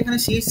 যদি আমরা এখানে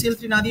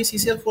CHCl3 না দিয়ে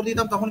CCl4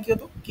 দিতাম তখন কি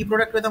হতো, কি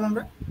প্রোডাক্ট পেতাম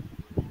আমরা?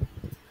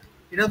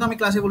 এটাও তো আমি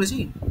ক্লাসে বলেছি,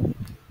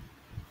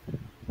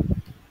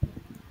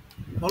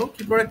 বলো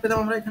কি প্রোডাক্ট পেতাম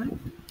আমরা এখানে?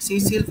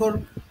 CHCl4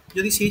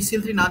 যদি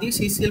CHCl3 না দিয়ে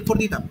CHCl4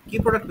 দিতাম কি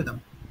প্রোডাক্ট পেতাম?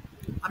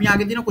 আমি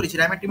আগের দিনও করেছি,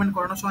 Riemann-Tiemann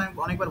করানোর সময়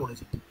অনেকবার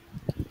বলেছি।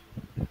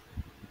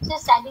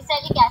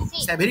 স্যালিসাইলিক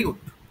অ্যাসিড, হ্যাঁ ভেরি গুড।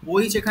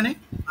 OH এখানে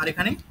আর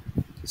এখানে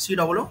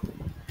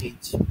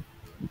COOH,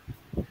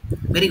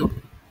 very good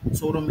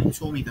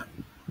Soumita.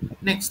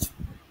 Next,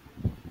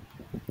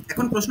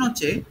 এখন প্রশ্ন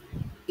হচ্ছে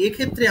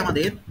এক্ষেত্রে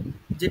আমাদের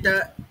যেটা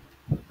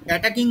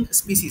অ্যাটাকিং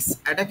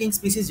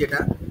স্পিসিস যেটা,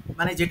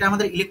 মানে যেটা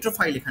আমাদের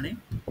ইলেকট্রোফাইল, এখানে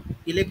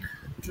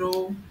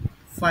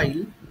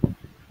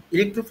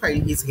electrophile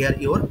is here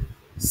your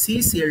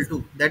CCl2,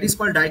 that is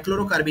called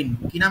ডাইক্লোরোকার্বিন।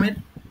 কি নামের?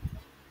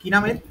 কি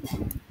নামের?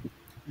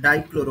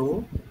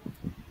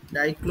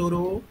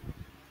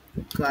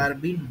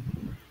 ডাইক্লোরোকার্বিন।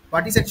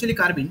 What is actually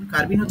কার্বিন?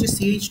 কার্বিন হচ্ছে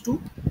CH2,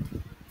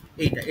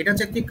 এটা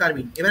হচ্ছে একটি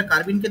কার্বিন। এবার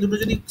কার্বিনকে দুটো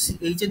যদি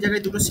এইচ এর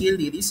জায়গায় দুটো Cl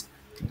দিয়ে দিস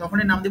তখন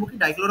এর নাম দেবো কি?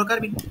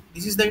 ডাইক্লোরোকার্বিন।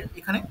 দিস ইজ দ্য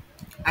এখানে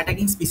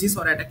attacking species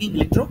or attacking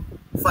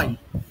electrophile.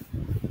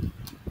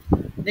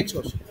 Next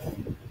question.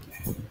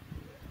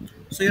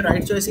 So your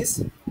right choice is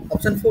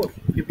option 4,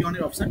 51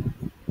 এর option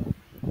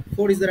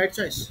 4 is the right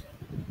choice.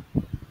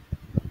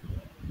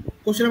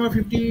 Question number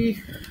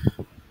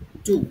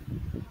 52.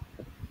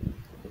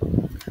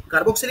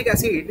 Carboxylic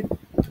acid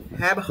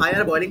have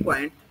higher boiling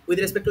point with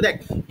respect to that.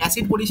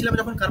 Acid পড়িয়েছিলাম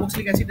যখন,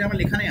 carboxylic অ্যাসিডের আমার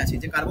লেখানে আছে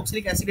যে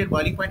carboxylic অ্যাসিডের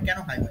boiling point কেন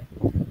high হয়।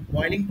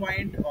 Boiling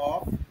point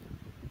of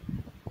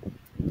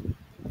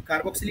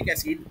carboxylic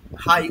acid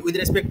high with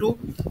respect to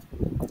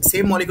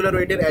same molecular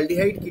weight এর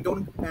aldehyde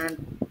ketone and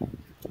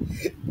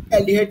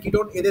aldehyde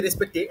ketone এদের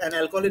রেসপেক্টে and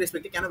alcohol এর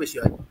রেসপেক্টে কেন বেশি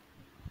হয়?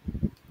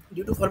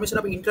 Due to formation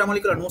of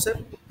intramolecular, no sir.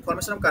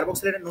 Formation of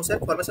carboxylate, no sir.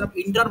 Formation of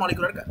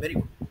intermolecular, very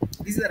good.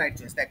 This is the right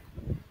choice. দেখ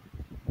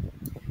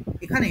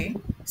এখানে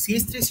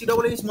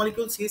CH3COOH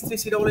molecule,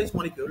 CH3COOH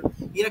molecule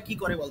এরা কি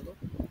করে বলতো?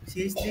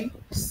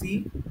 CH3C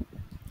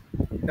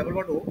double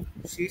bond O,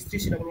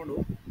 CH3C double bond O,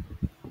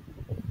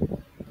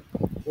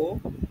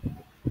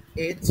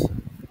 OH,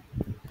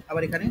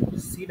 আবার এখানে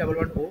C double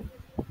bond O,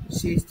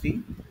 CH3,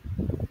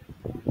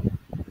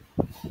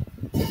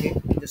 okay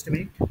just a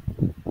minute,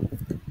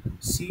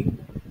 C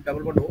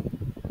double bond O,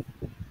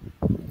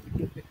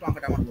 একটু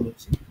আঁকাটা আমার ভুল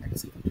হচ্ছে, এক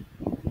second,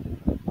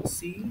 C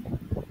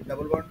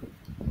double bond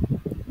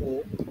O,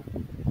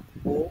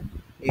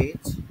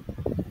 OH,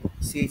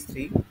 CH3,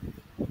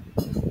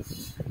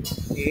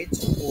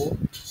 HO,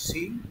 C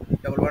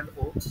double bond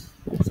O,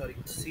 sorry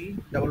C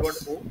double bond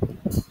ও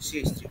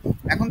CH3।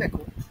 এখন দেখো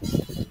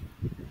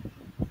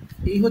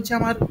এই হচ্ছে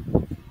আমার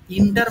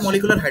ইন্টার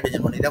মলিকুলার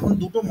হাইড্রোজেন বন্ড। এখন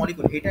দুটো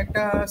মলিকুল, এটা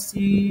একটা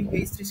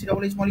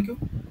CH3COOH মলিকুল,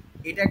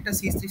 এটা একটা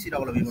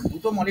CH3COO বন্ড।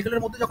 দুটো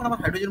মলিকুলের মধ্যে যখন আমার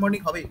হাইড্রোজেন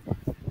বন্ডিং হবে,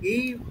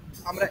 এই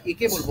আমরা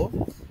একে বলবো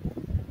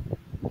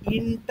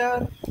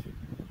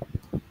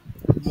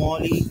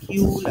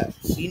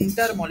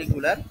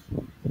ইন্টারমলিকুলার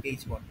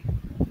এইচ বন্ডিং।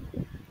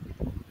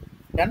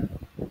 ডান।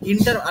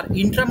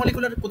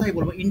 ইন্ট্রামলিকুলার কোথায়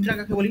বলবো? ইন্ট্রা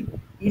কাকে বলি?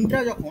 ইন্ট্রা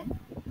যখন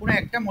কোনো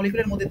একটা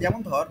মলিকুলের মধ্যে, যেমন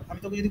ধর আমি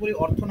তোকে যদি বলি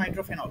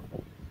অর্থোনাইট্রোফেনল,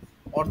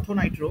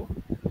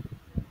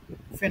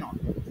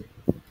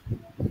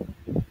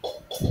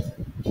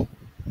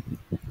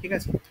 ঠিক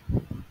আছে,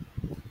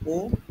 ও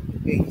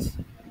এইচ।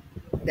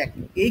 দেখ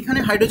এইখানে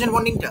হাইড্রোজেন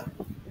বন্ডিংটা,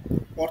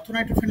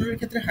 অর্থোনাইট্রোফেনলের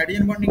ক্ষেত্রে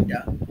হাইড্রোজেন বন্ডিংটা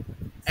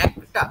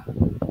একটা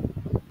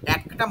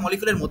একটা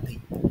মলিকুলের মধ্যেই,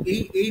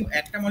 এই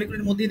একটা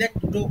মলিকুলের মধ্যেই দেখ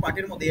দুটো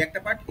পার্টের মধ্যে, একটা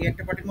পার্ট এই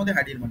একটা পার্টের মধ্যে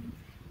হাইড্রোজেন বন্ডিং।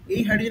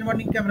 এই হাইড্রোজেন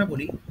বন্ডিংকে আমরা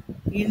বলি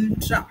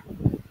ইন্ট্রা,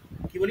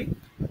 কি বলি?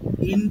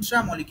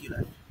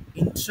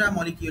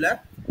 Intramolecular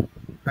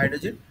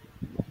hydrogen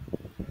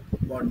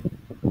bonding.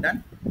 ডান।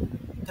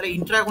 তাহলে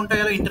ইন্ট্রা কোনটা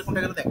গেল, ইন্টার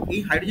কোনটা গেল? দেখ এই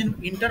হাইড্রোজেন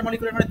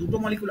ইন্টারমলিকুলার মানে দুটো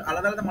মলিকুল,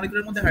 আলাদা আলাদা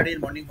মলিকুলের মধ্যে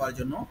হাইড্রোজেন বন্ডিং হওয়ার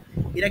জন্য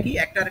এরা কি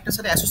একটা আরেকটার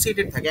সাথে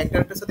অ্যাসোসিয়েটেড থাকে। একটা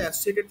আরেকটার সাথে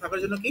অ্যাসোসিয়েটেড থাকার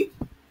জন্য কি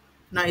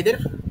না, এদের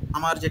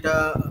আমার যেটা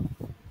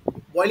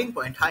বয়লিং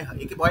পয়েন্ট হাই হয়,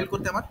 একে বয়েল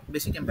করতে আমার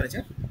বেশি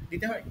টেম্পারেচার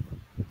দিতে হয়।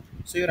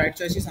 So your right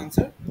choice is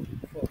answer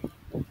 4।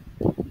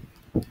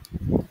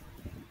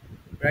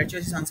 Right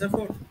choice is answer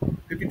 4,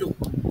 52।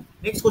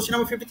 Next question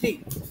number 53।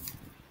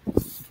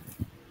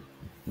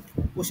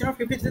 Question number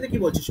 53 তে কি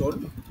বলছে শোন।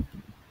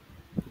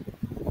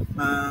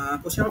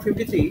 Question number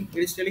 53,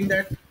 it is telling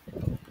that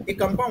a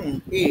compound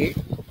A,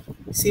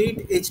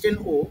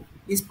 C8H10O,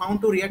 is found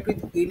to react with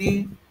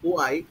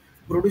NaOI,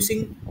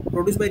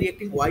 produced by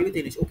reacting Y with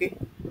NH. Okay.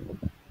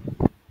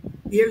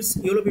 Yields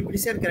yellow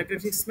PPTC and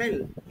characteristic smell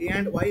A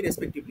and Y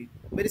respectively.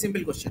 Very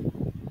simple question.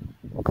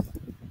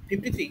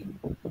 53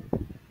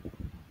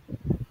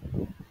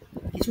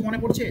 কিছু মনে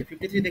পড়ছে?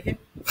 53 দেখে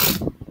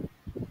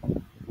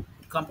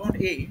compound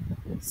A,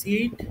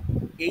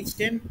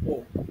 C8H10O,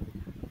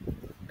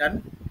 ডান।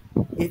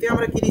 এতে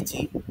আমরা কি দিচ্ছি?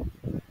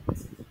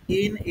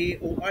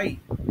 NaOI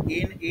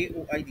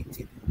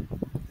দিচ্ছি।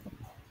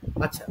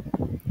 আচ্ছা,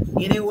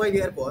 NaOI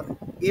দেওয়ার পর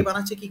এ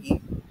বানাচ্ছে কি কি?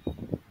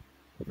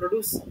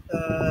 Produce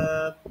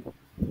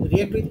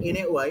react with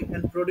NaOI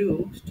and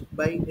produced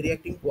by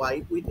reacting Y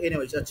with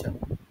NaOH। আচ্ছা,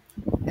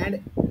 and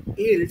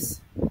yields,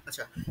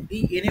 আচ্ছা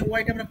এই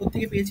NaOI টা আমরা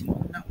কোত্থেকে পেয়েছি?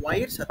 না Y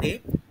এর সাথে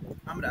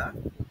আমরা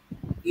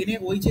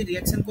NaOH এর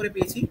রিঅ্যাকশন করে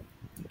পেয়েছি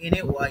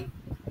NaOI।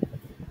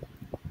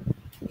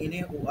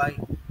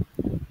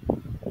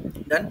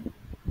 ডান।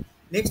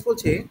 নেক্সট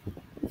বলছে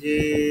যে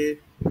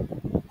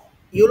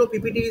ইয়েলো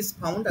পিপিটি ইজ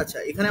ফাউন্ড। আচ্ছা,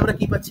 এখানে আমরা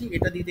কি পাচ্ছি?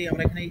 এটা দিতে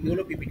আমরা এখানে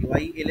yellow PPT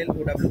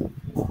YLLOW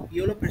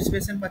yellow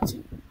participation পাচ্ছি,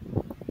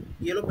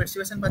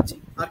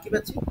 আর কি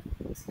পাচ্ছি?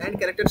 অ্যান্ড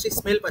ক্যারেক্টারিস্টিক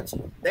স্মেল পাচ্ছি।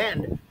 দেন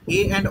A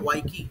অ্যান্ড Y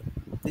কি?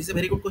 This is a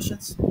very good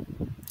questions.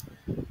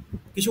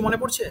 কিছু মনে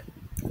পড়ছে?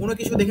 কোনো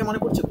কিছু দেখে মনে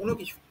পড়ছে? কোনো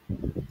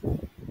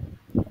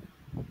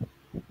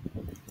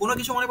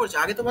কিছু মনে পড়ছে?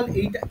 আগে তো বল,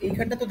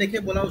 এইখানটা তো দেখে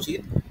বলা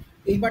উচিত,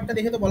 এই পার্টটা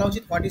দেখে তো বলা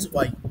উচিত হোয়াট ইজ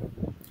ওয়াই।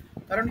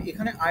 কারণ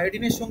এখানে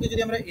আয়োডিনের সঙ্গে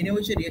যদি আমরা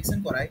NaOH এর রিঅ্যাকশন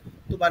করাই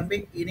তো বানবে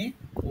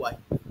NaOI।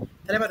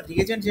 তাহলে আবার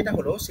রিয়েজেন্ট যেটা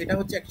হলো সেটা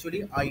হচ্ছে অ্যাকচুয়ালি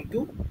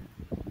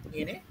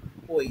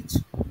I2NaOH।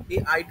 এই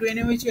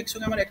I2NaOH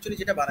একসঙ্গে আমরা অ্যাকচুয়ালি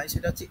যেটা বানাই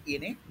সেটা হচ্ছে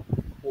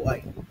NaOI।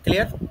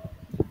 ক্লিয়ার?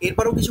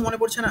 এরপরেও কিছু মনে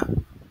পড়ছে না?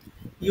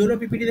 ইয়েলো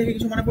পিপিটি দেখে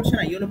কিছু মনে পড়ছে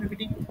না? ইয়েলো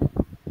পিপিটি,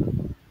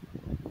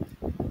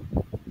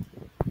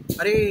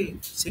 আরে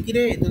সে কি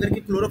রে, তোদেরকে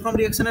ক্লোরোফর্ম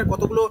রিঅ্যাকশনের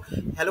কতগুলো,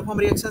 হ্যালোফর্ম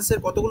রিঅ্যাকশনসের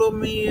কতগুলো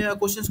আমি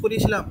কোশ্চেন্স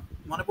করিয়েছিলাম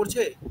মনে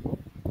পড়ছে?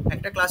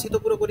 একটা ক্লাসই তো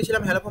পুরো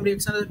করেছিলাম হ্যালোফর্ম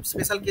রিঅ্যাকশনের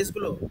স্পেশাল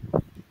কেসগুলো।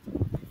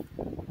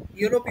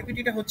 ইয়েলো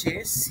পিপিটিটা হচ্ছে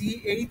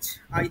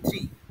CH3,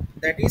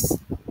 that is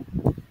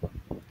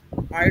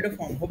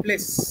iodoform,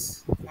 hopeless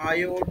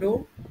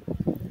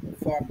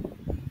iodoform.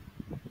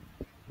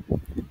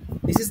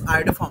 This is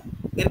iodoform.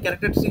 এর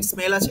ক্যারেক্টারিস্টিক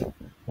স্মেল আছে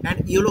অ্যান্ড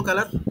ইয়েলো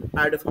কালার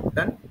আয়োডোফর্ম।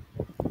 ডান।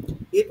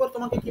 এরপর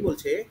তোমাকে কি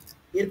বলছে?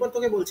 এরপর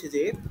তোকে বলছে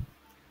যে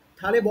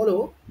তাহলে বলো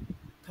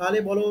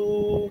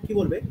কি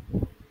বলবে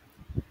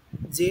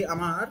যে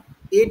আমার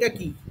এটা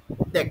কি?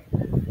 দেখ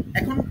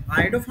এখন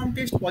আয়োডোফর্ম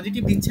টেস্ট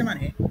পজিটিভ দিচ্ছে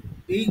মানে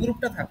এই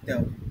গ্রুপটা থাকতে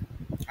হবে,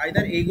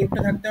 আইদার এই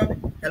গ্রুপটা থাকতে হবে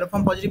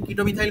হ্যালোফর্ম পজিটিভ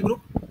কিটোমিথাইল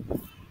গ্রুপ।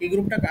 এই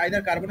গ্রুপটা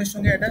আইদার কার্বনের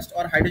সঙ্গে অ্যাটাচড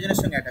আর হাইড্রোজেনের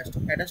সঙ্গে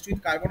attached with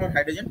carbon R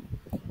hydrogen.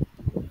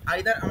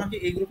 Either আমাকে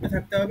এই গ্রুপটা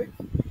থাকতে হবে,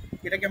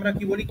 এটাকে আমরা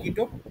কি বলি?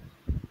 কিটো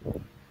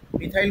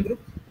মিথাইল গ্রুপ,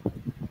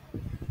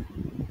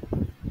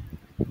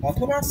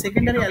 অথবা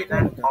সেকেন্ডারি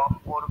অ্যালকোহল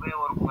করবে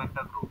ওরকম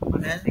একটা গ্রুপ,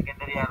 মানে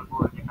সেকেন্ডারি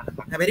অ্যালকোহল যেখানে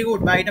থাকে। হ্যাঁ, ভেরি গুড,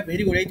 বা এটা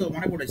ভেরি গুড, এই তো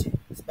মনে পড়েছে।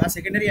 বা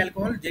সেকেন্ডারি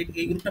অ্যালকোহল যে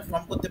এই গ্রুপটা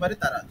ফর্ম করতে পারে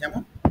তারা,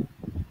 যেমন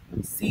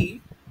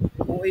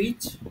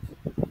COH,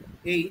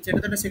 এটা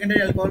তো একটা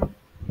সেকেন্ডারি অ্যালকোহল,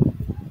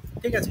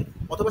 ঠিক আছে,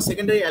 অথবা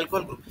সেকেন্ডারি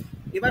অ্যালকোহল গ্রুপ।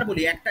 এবার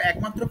বলি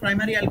একমাত্র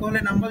প্রাইমারি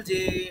অ্যালকোহলের নাম বল যে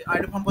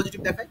আয়োডোফর্ম পজিটিভ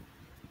দেখায়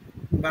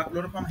বা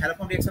ক্লোরোফর্ম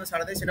হ্যালোফর্ম রিঅ্যাকশনে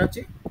সাড়া দেয়, সেটা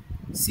হচ্ছে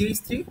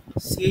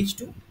CH3CH2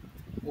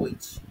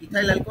 OH,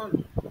 ethyl alcohol,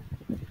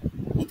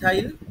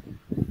 ethyl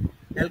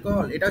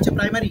alcohol, এটা হচ্ছে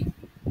প্রাইমারি,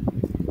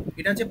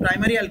 এটা হচ্ছে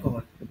primary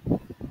alcohol,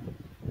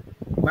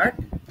 but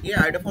A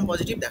iodoform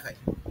positive দেখায়।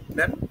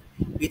 দেন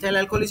ethyl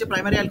alcohol is a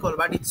primary alcohol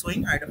but it's showing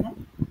iodoform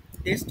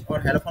test or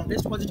haloform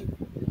test positive.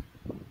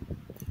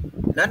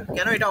 দেন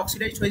কেন এটা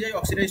অক্সিডাইজ হয়ে যায়?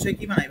 অক্সিডাইজ হয়ে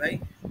কি বানায় ভাই?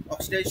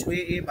 অক্সিডাইজ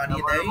হয়ে এ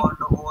বানিয়ে দেয়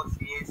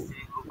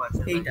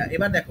এইটা।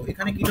 এবার দেখো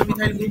এখানে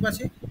কিটোমিথাইল গ্রুপ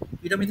আছে,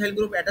 কিটোমিথাইল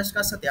গ্রুপ অ্যাটাচ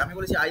কার সাথে? আমি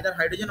বলেছি আইদার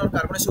হাইড্রোজেন আর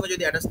কার্বনের সঙ্গে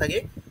যদি অ্যাটাচ থাকে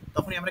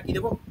তখনই আমরা কি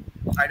দেবো?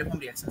 হাইড্রোফর্ম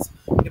রিঅ্যাকশনস।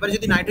 এবার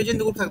যদি নাইট্রোজেন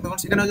গ্রুপ থাকে তখন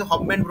সেখানে হচ্ছে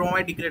হফম্যান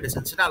ব্রোমাইড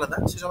ডিগ্রেডেশন, সেটা আলাদা,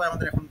 সেসব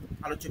আমাদের এখন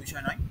আলোচ্য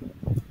বিষয় নয়।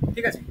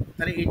 ঠিক আছে,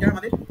 তাহলে এইটা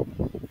আমাদের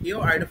এও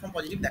আয়োডোফর্ম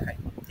পজিটিভ দেখায়।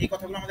 এই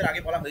কথাগুলো আমাদের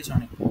আগে বলা হয়েছে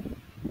অনেক।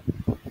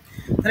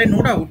 তাহলে নো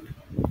ডাউট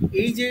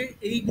এই যে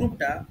এই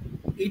গ্রুপটা,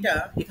 এইটা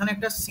এখানে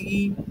একটা সি,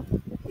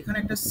 এখানে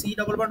একটা সি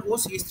ডাবল বন্ড ও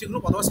সিএইচ থ্রি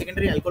গ্রুপ অথবা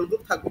সেকেন্ডারি অ্যালকোহল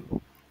গ্রুপ থাকবে।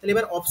 তাহলে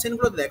এবার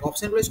অপশনগুলো দেখ,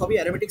 অপশনগুলো সবই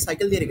অ্যারোমেটিক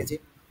সাইকেল দিয়ে রেখেছে।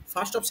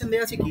 ফার্স্ট অপশন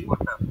দেওয়া আছে কি?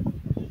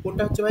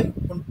 কোনটা হচ্ছে ভাই?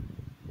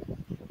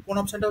 কোন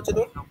অপশনটা হচ্ছে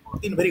তোর?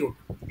 3, ভেরি গুড।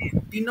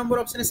 3 নম্বর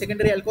অপশনে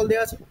সেকেন্ডারি অ্যালকোহল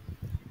দেওয়া আছে।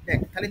 দেখ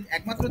তাহলে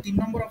একমাত্র 3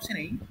 নম্বর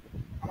অপশনেই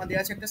আমার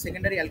দেওয়া আছে একটা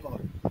সেকেন্ডারি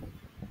অ্যালকোহল।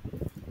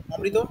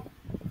 অমৃত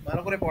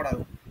ভালো করে পড়াও,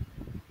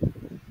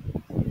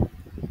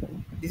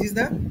 this is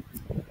the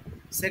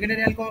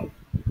secondary alcohol.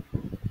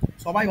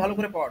 সবাই ভালো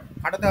করে পড়,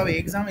 খাটাতে হবে,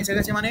 এক্সাম এসে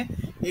গেছে মানে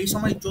এই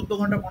সময় 14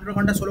 ঘন্টা 15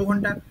 ঘন্টা 16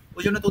 ঘন্টা।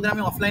 ওই জন্য তোদের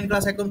আমি অফলাইন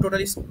ক্লাস একদম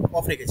টোটালি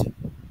অফ রেখেছি,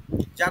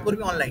 যা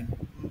করবি অনলাইন,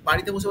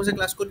 বাড়িতে বসে বসে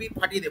ক্লাস করবি,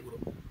 ফাটিয়ে দে পুরো।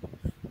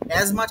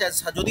 অ্যাজ মাচ অ্যাজ,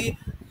 যদি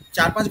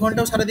 4-5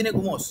 ঘন্টাও সারাদিনে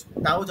ঘুমোস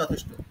তাও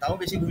যথেষ্ট, তাও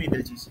বেশি ঘুমিয়ে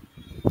ফেলছিস।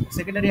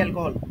 সেকেন্ডারি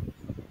অ্যালকোহল,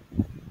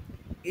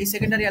 এই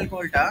সেকেন্ডারি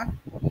অ্যালকোহলটা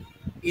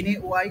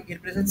NaOI এর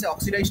প্রেজেন্সে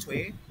অক্সিডাইজড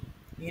হয়ে,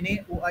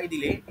 NaOI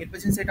দিলে এর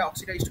প্রেজেন্সে এটা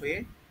অক্সিডাইজড হয়ে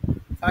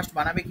ফার্স্ট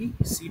বানাবে কি?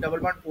 সি ডাবল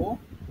বন্ড ও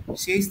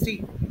CH3,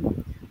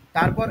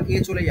 তারপর এ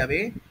চলে যাবে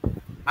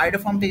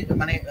আয়োডোফর্ম,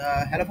 মানে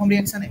হ্যালোফর্ম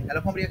রিঅ্যাকশানে।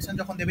 হ্যালোফর্ম রিঅ্যাকশন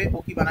যখন দেবে ও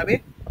কি বানাবে?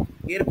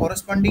 এর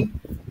করসপন্ডিং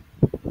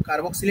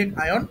কার্বক্সিলেট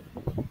আয়ন,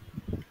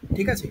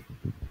 ঠিক আছে,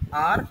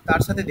 আর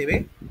তার সাথে দেবে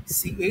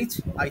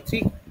CH3,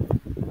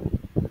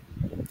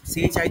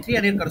 CH3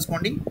 আর এর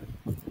করসপন্ডিং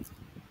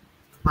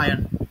আয়ন।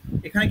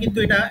 এখানে কিন্তু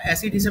এটা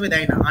অ্যাসিড হিসেবে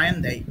দেয় না, আয়ন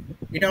দেয়,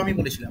 এটাও আমি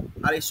বলেছিলাম।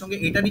 আর এর সঙ্গে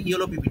এটারই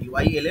ইয়েলো পিপিটি,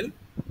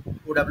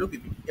 YLLOW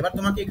পিপিটি। এবার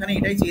তোমাকে এখানে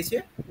এটাই চেয়েছে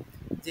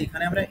যে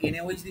এখানে আমরা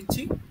NaOH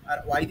দিচ্ছি আর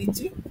Y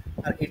দিচ্ছি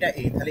আর এটা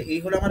A, তাহলে এই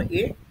হলো আমার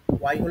A,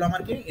 Y হলো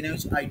আমার কে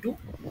NaOH,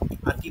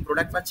 আর কি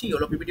প্রোডাক্ট পাচ্ছি?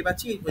 ইয়েলো পিপিটি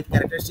পাচ্ছি উইথ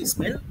ক্যারেক্টারিস্টিক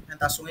স্মেল,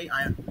 তার সঙ্গে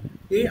আয়ন।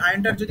 এই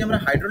আয়নটার যদি আমরা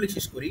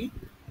হাইড্রোলিসিস করি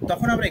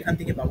তখন আমরা এখান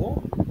থেকে পাবো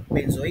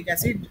বেনজোইক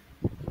অ্যাসিড,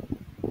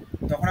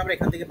 তখন আমরা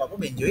এখান থেকে পাবো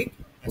বেনজোইক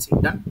অ্যাসিড।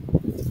 ডান,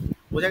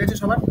 বোঝা গেছে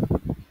সবার?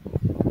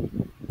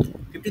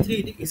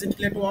 53, is it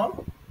clear to all?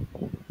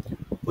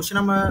 Question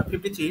number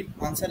 53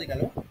 answer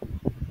निकालो।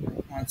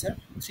 Answer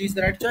 3 is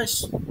the right choice.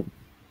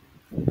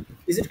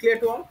 Is it clear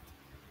to all?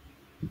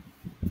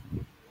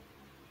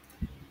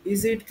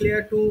 Is it clear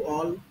to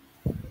all?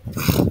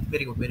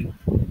 Very good, very good,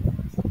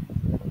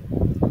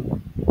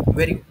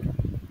 very good.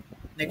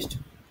 Next.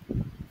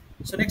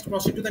 So next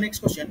proceed to the next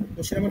question.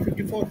 Question number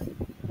 54.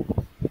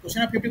 Question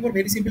number 54,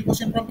 very simple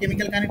question from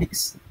chemical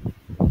kinetics.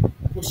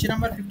 Question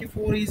number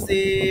 54 is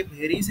a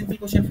very simple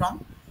question from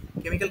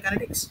chemical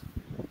kinetics,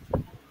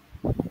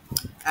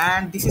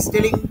 and this is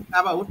telling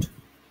about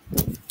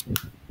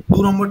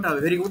 2 নম্বরটা।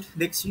 very good,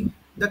 দেখছি।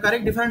 The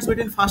correct difference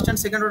between first and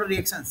second order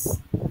reactions.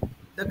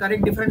 The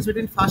correct difference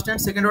between first and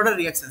second order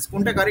reactions.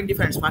 কোনটা correct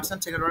difference first and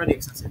second order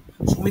reactions এর?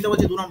 সুমিতা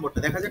বলছে 2 নম্বরটা,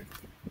 দেখা যাক।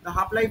 The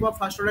half life of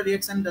first order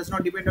reaction does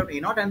not depend on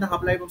A0, and the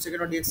half life of second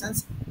order reactions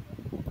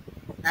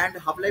and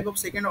half life of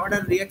second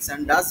order reaction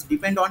does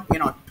depend on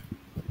A0.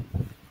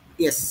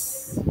 Yes,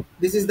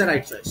 this is the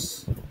right choice.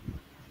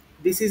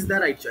 This is the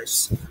right choice.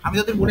 আমি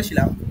তোদের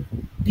বলেছিলাম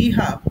T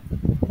half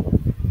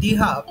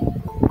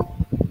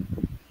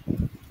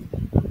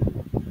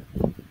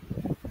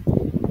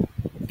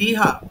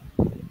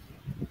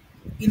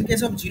in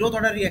case of zeroth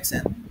order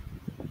reaction,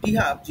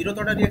 zeroth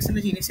order reaction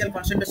is initial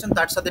concentration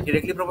তার সাথে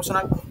directly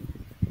proportional.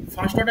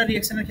 First order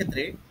reaction এর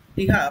ক্ষেত্রে T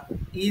half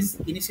is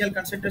initial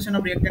concentration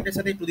of reactant এর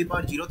সাথে to the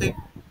power 0 তে,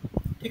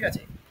 ঠিক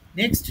আছে।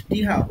 Next T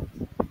half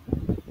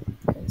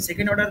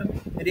second order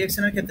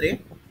রিঅ্যাকশনের ক্ষেত্রে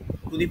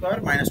টু দি পাওয়ার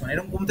 -1,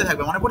 এরকম কমতে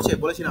থাকবে। মনে পড়ছে?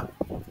 বলেছিলাম,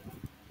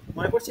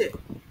 মনে পড়ছে?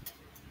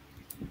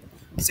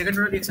 সেকেন্ড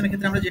অর্ডার রিঅ্যাকশনের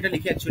ক্ষেত্রে আমরা যেটা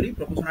লিখি actually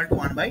proportional to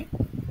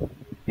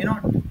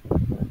 1/A0।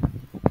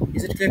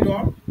 Is it clear to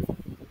all?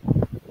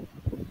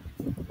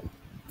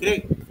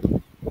 Great,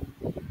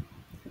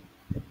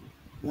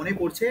 মনে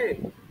পড়ছে?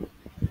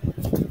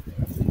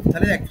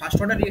 তাহলে দেখ ফার্স্ট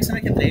অর্ডার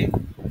রিঅ্যাকশনের ক্ষেত্রে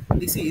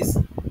this is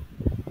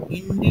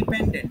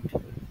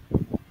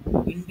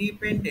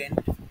independent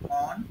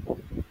on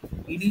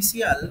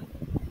initial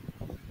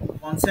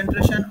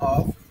concentration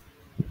of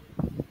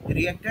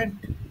reactant.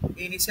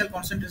 Initial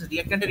concentration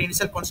রিঅ্যাক্ট্যান্টের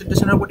initial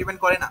কনসেন্ট্রেশনের উপর ডিপেন্ড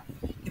করে না,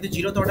 কিন্তু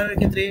জিরোথ অর্ডারের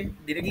ক্ষেত্রে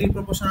ডিরেক্টলি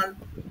প্রপোর্শনাল।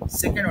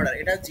 সেকেন্ড অর্ডার,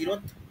 এটা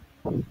জিরোথ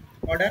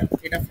অর্ডার,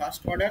 এটা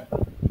ফার্স্ট অর্ডার,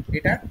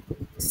 এটা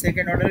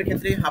সেকেন্ড অর্ডারের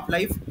ক্ষেত্রে half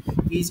life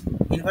is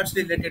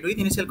inversely related with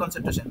initial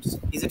concentration.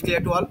 Is it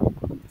clear to all?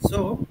 So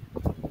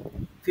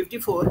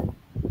 54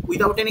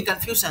 without any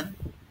confusion,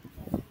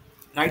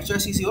 right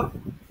choice is your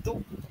 2.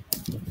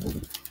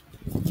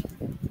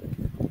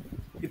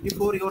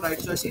 54, your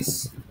right choice is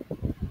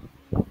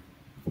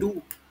 2.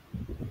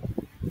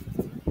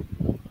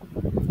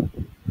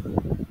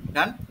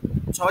 ডান।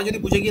 সবাই যদি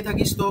বুঝে গিয়ে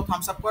থাকিস তো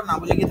থামস আপ কর, না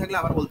বুঝে গিয়ে থাকলে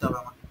আবার বলতে হবে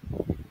আমার।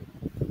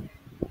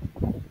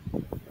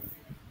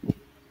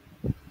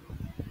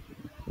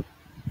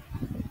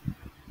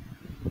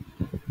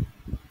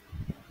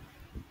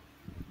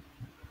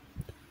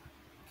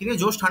 কিরে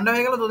জোশ ঠান্ডা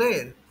হয়ে গেল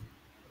তোদের?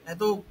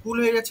 এত কুল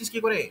হয়ে যাচ্ছিস কি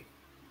করে?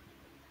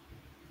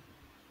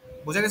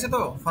 বোঝা গেছে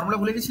তো? ফর্মুলা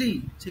ভুলে গেছিলি?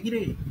 সে কি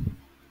রে?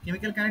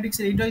 কেমিক্যাল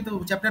কাইনেটিক্সের এইটাই তো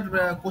চ্যাপ্টার,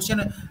 কোশ্চেন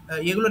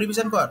ইয়েগুলো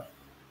রিভিশন কর,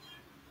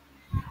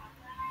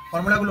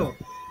 ফর্মুলাগুলো,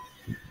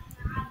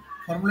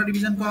 ফর্মুলা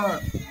রিভিশন কর,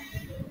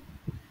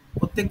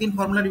 প্রত্যেকদিন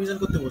ফর্মুলা রিভিশন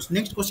করতে বস।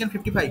 Next question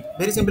 55,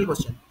 very simple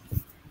question.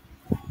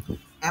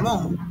 Among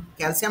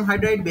calcium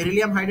hydride,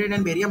 beryllium hydride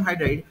and barium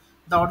hydride,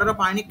 the order of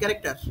ionic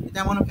character. এটা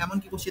এমন কেমন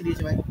কি কোশ্চেন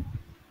দিয়েছে ভাই?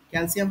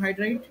 Calcium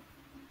hydride,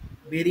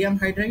 barium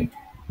hydride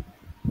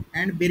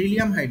and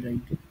beryllium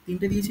hydride,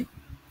 তিনটে দিয়েছে।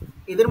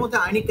 এদের মধ্যে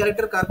আয়নিক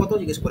ক্যারেক্টার কার কত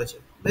জিজ্ঞেস করেছে।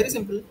 ভেরি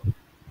সিম্পল,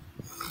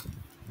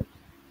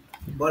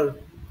 বল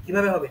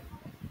কিভাবে হবে?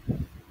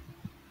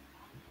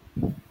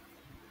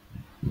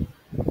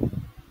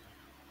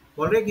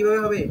 বল রে কিভাবে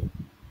হবে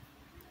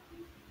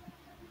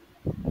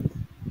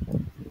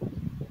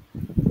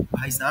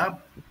ভাই সাহেব?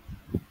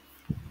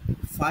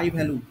 5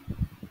 value,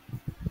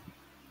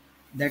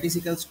 that is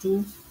equals two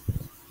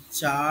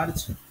charge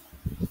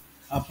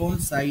আপন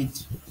সাইজ।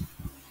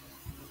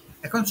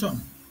 এখন শোন,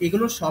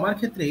 এগুলো সবার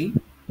ক্ষেত্রেই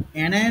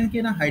অ্যানায়নকে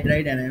না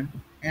হাইড্রাইড অ্যানায়ন,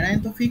 অ্যানায়ন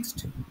তো ফিক্সড,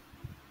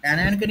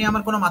 অ্যানায়নকে নিয়ে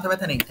আমার কোনো মাথা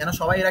ব্যথা নেই, কেন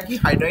সবাই এরা কি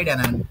hydride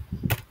anion.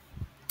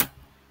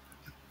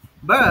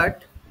 But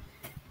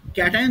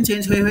cation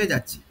change হয়ে হয়ে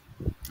যাচ্ছে।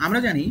 আমরা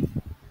জানি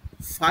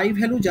 5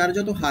 ভ্যালু যার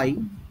যত high,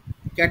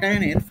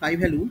 ক্যাটায়নের 5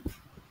 value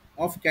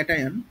of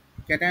cation,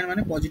 cation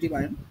মানে পজিটিভ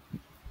আয়ন,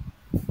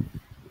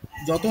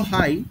 যত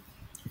হাই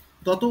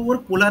তত ওর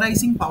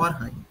পোলারাইজিং পাওয়ার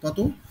হাই, তত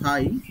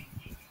হাই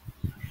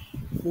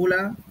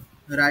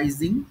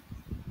পোলারাইজিং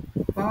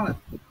পাওয়ার।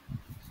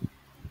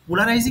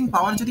 পোলারাইজিং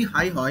পাওয়ার যদি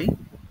হাই হয়,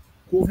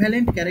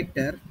 covalent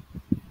character,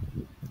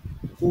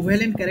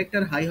 covalent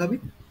character high হবে।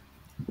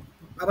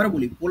 আবার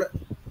বলি,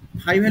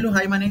 হাই ভ্যালু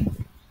হাই মানে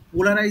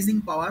পোলারাইজিং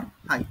পাওয়ার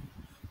হাই,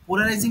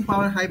 পোলারাইজিং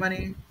পাওয়ার হাই মানে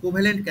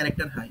covalent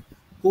character high,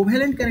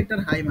 covalent character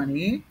high মানে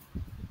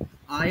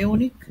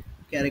আয়নিক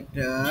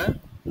ক্যারেক্টার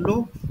লো।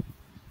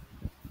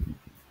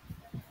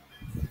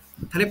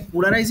 তাহলে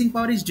polarising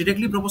power is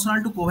directly proportional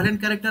to covalent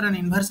character and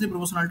inversely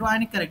proportional to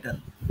ionic character.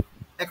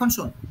 এখন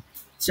শোন,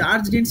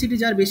 charge density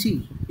যার বেশি,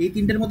 এই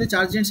তিনটের মধ্যে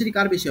চার্জ ডেনসিটি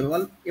কার বেশি হবে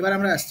বল? এবার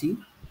আমরা আসছি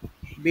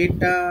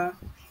বেটা,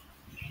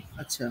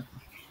 আচ্ছা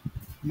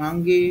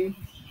মাঙ্গে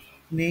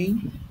নেই,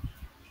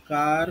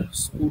 কার,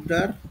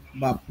 স্কুটার,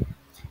 বাপ,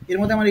 এর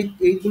মধ্যে আমার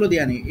এইগুলো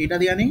দেওয়া নেই, এটা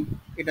দেওয়া নেই,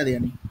 এটা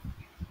দেওয়া নেই,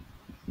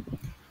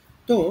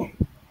 তো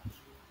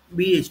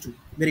BH2,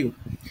 ভেরি গুড।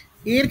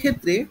 এর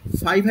ক্ষেত্রে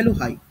 5 value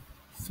high,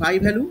 5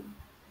 value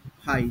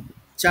high,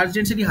 charge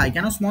density high,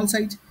 কেন? স্মল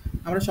সাইজ,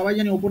 আমরা সবাই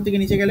জানি ওপর থেকে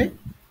নিচে গেলে,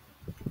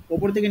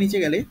 ওপর থেকে নিচে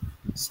গেলে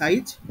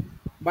সাইজ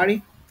বাড়ে।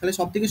 তাহলে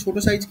সব থেকে ছোটো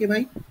সাইজ কে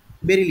ভাই?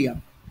 বেরিলিয়াম।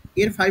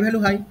 এর 5 ভ্যালু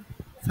হাই,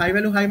 5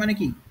 ভ্যালু হাই মানে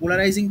কি?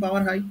 Polarising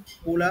power high,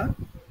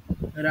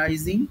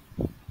 polarising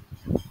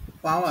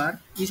power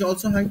is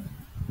also high.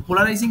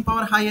 Polarising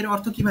power high এর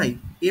অর্থ কি ভাই?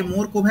 এ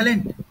মোর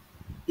কোভ্যালেন্ট।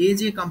 এ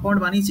যে কম্পাউন্ড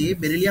বানিয়েছে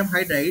বেরিলিয়াম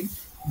হাইড্রাইড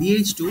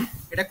BH2,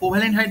 এটা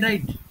কোভ্যালেন্ট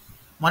হাইড্রাইড।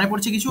 মনে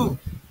পড়ছে কিছু?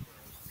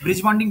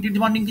 ব্রিজ বন্ডিং টিজ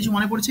বন্ডিং কিছু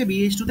মনে পড়ছে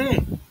BH2 তে?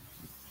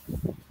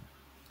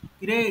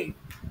 কিরে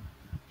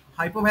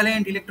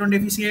হাইপোভ্যালেন্ট, ইলেকট্রন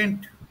ডেফিসিয়েন্ট।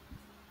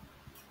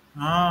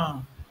 হ্যাঁ,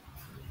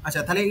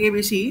 আচ্ছা তাহলে এ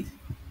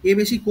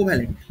বেশি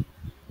কোভ্যালেন্ট।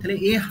 তাহলে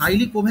এ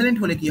হাইলি কোভ্যালেন্ট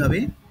হলে কি হবে?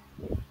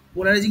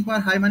 পোলারাইজিং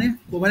পাওয়ার হাই মানে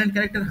কোভ্যালেন্ট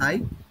ক্যারেক্টার হাই,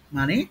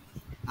 মানে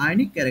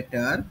ionic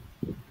character,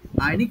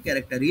 ionic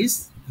character is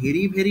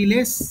very very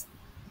less,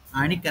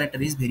 ionic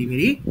character is very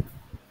very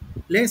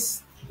less.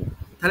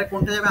 তাহলে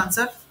কোনটা যাবে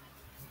আনসার?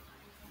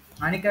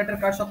 আয়নিক ক্যারেক্টার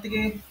কার সব থেকে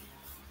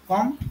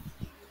কম?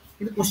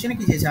 কিন্তু কোশ্চেনে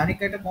কি চেয়েছে, আয়নিক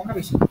ক্যারেক্টার কম না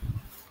বেশি?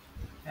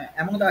 হ্যাঁ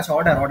এমন তো আছে,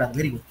 অর্ডার অর্ডার,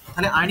 ভেরি গুড।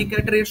 তাহলে আয়নিক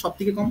ক্যারেক্টার এর সব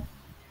থেকে কম,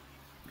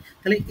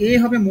 তাহলে এ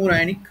হবে মোর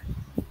আয়নিক,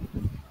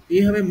 এ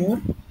হবে মোর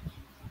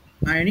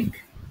আয়নিক,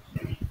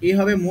 এ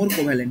হবে মোর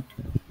কোভ্যালেন্ট,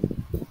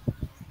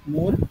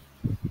 মোর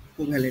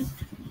কোভ্যালেন্ট।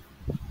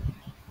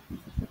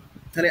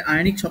 তাহলে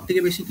আয়নিক সব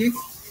থেকে বেশি কে?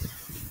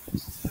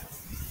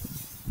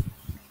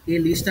 এ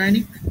লিস্ট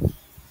আয়নিক,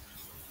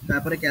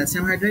 তারপরে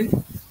ক্যালসিয়াম হাইড্রাইড,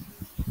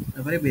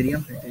 তারপরে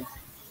barium hydride.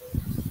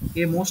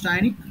 A most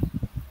ionic,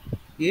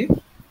 a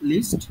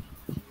list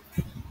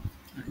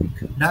ionic.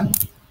 Done.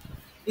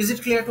 Is it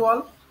clear to all?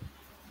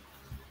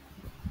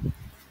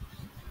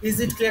 Is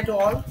it clear to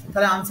all?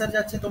 তাহলে আনসার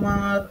যাচ্ছে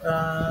তোমার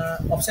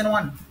option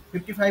 1,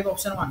 55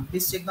 option 1।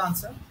 Please check the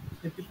answer.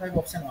 55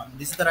 option 1,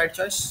 this is the right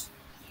choice,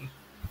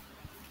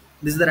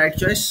 this is the right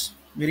choice,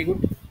 very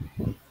good.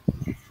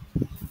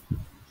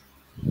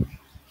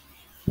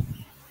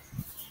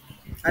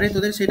 আরে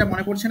তোদের সেটা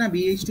মনে পড়ছে না?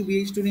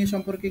 BH2 নিয়ে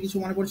সম্পর্কে কিছু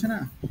মনে পড়ছে না?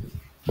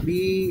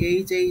 বি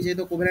এইচ এইচ, এ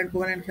তো কোভ্যালেন্ট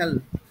কোভ্যালেন্ট খেয়াল,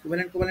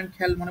 কোভ্যালেন্ট কোভ্যালেন্ট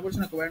খেয়াল মনে পড়ছে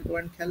না? কোভ্যালেন্ট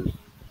কোভ্যালেন্ট খেয়াল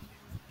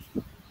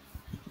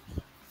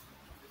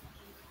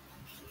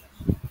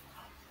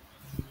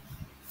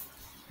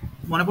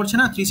মনে পড়ছে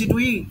না?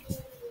 3C2E।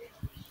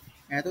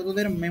 এত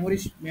তোদের মেমোরি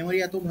মেমোরি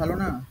এত ভালো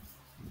না।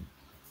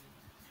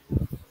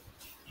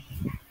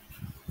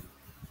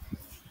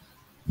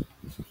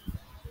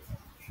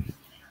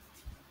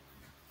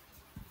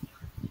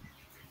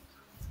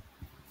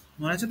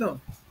 মনে আছে তো?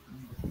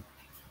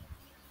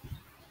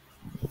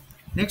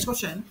 Next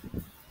question,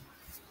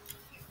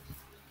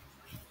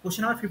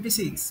 question number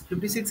 56।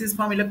 56 is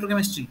from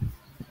electrochemistry.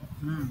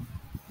 Hmm.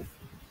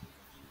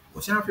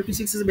 Question number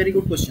 56 is a very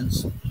good questions.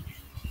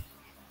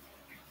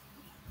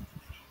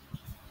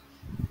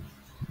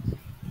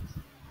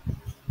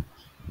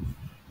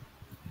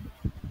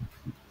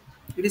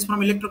 It is from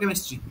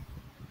electrochemistry.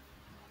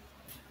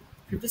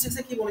 56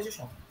 এ কি বলেছে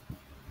শোন।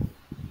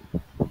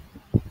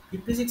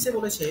 56 এ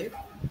বলেছে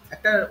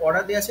একটা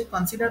অর্ডার দেয়া আছে,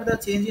 consider the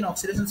change in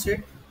oxidation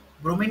state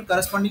bromine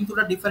corresponding to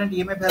the different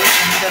EMF values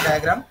shown in the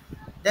diagram,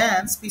 then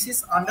species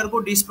undergo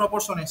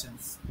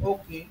disproportionations.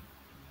 Okay,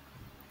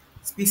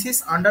 species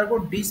undergo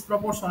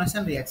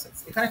disproportionation reactions.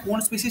 এখানে কোন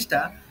স্পিসিসটা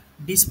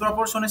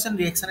ডিসপ্রপোর্শনেশন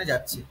রিঅ্যাকশনে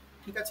যাচ্ছে,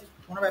 ঠিক আছে,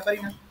 কোনো ব্যাপারই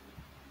না।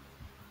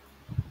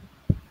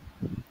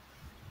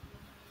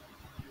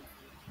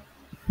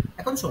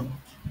 এখন শোন,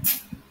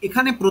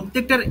 এখানে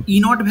প্রত্যেকটার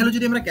ইনট ভ্যালু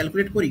যদি আমরা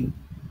ক্যালকুলেট করি,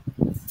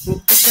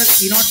 প্রত্যেকটার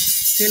ইনট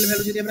সেল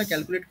ভ্যালু যদি আমরা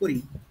ক্যালকুলেট করি,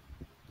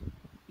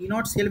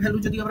 ইনট সেল ভ্যালু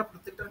যদি আমরা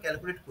প্রত্যেকটার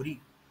ক্যালকুলেট করি,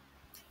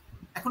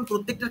 এখন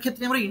প্রত্যেকটার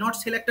ক্ষেত্রে আমরা ইনট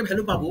সেল একটা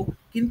ভ্যালু পাবো,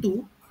 কিন্তু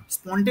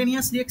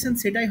স্পন্টেনিয়াস রিঅ্যাকশন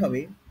সেটাই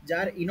হবে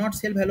যার ইনট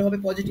সেল ভ্যালু হবে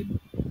পজিটিভ।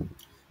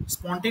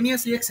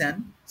 স্পন্টেনিয়াস রিঅ্যাকশন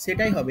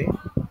সেটাই হবে,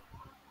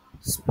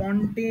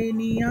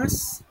 স্পন্টেনিয়াস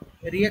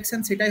রিঅ্যাকশন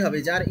সেটাই হবে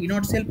যার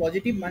ইনট সেল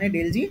পজিটিভ, মানে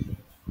ডেল জি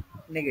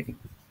নেগেটিভ।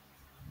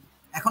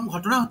 এখন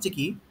ঘটনা হচ্ছে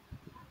কি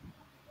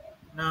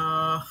না,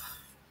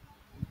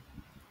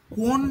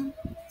 কোন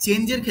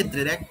চেঞ্জের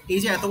ক্ষেত্রে, দেখ এই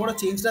যে এত বড়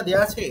চেঞ্জটা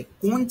দেওয়া আছে,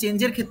 কোন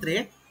চেঞ্জের ক্ষেত্রে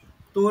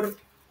তোর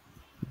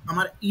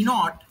আমার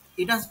ইনট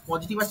এটা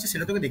পজিটিভ আসছে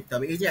সেটা তোকে দেখতে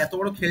হবে। এই যে এত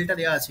বড় খেলটা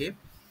দেওয়া আছে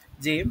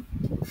যে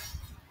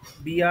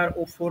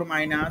BrO4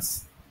 মাইনাস,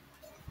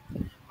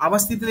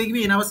 আবাস্তিতে দেখবি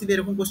এন আবাস্তিতে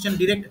এরকম কোশ্চেন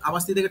ডিরেক্ট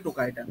আবাস্তি থেকে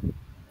টোকা, এটা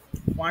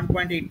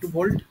 1.82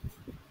 ভোল্ট।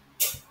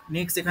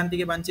 নেক্সট এখান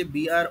থেকে বানছে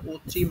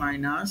BrO3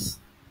 মাইনাস,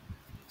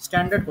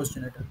 স্ট্যান্ডার্ড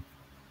কোশ্চেন এটা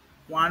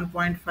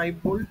 1.5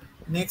 ভোল্ট।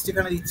 নেক্সট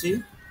এখানে দিচ্ছি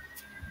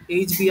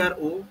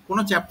HBrO,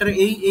 কোনো চ্যাপ্টারে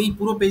এই এই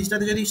পুরো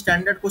পেজটাতে যদি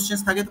স্ট্যান্ডার্ড কোশ্চেন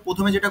থাকে তো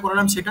প্রথমে যেটা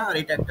করালাম সেটা, আর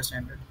এটা একটা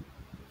স্ট্যান্ডার্ড।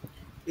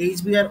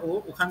 HBrO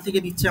ওখান থেকে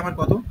দিচ্ছে আমার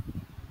কত,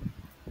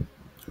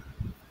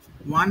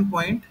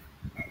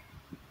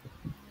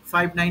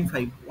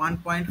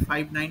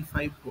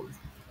 1.595 ভোল্ট।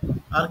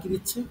 আর কি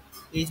দিচ্ছে,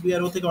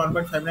 HBrO থেকে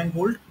 1.59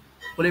 ভোল্ট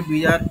হলে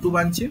BR2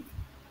 বানছে।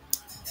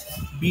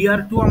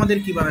 BR2 আমাদের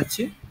কি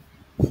বানাচ্ছে,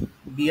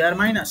 BR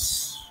minus,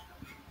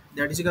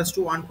 that is equals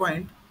two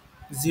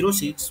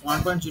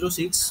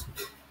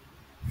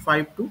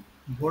 1.0652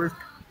 volt,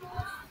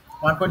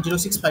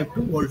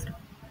 1.0652 volt.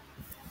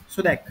 So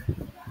দেখ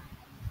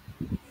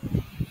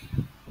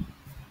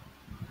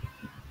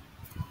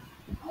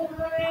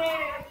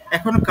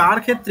এখন কার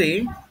ক্ষেত্রে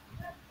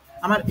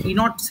আমার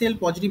ইনট সেল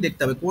পজিটিভ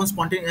দেখতে হবে, কোন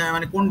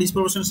মানে কোন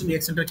ডিসপ্রপোর্শনেশন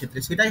রিঅ্যাকশনটার ক্ষেত্রে,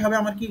 সেটাই হবে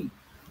আমার কি,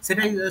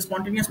 সেটাই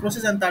স্পন্টেনিয়াস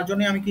প্রসেস, আর তার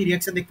জন্য আমি কি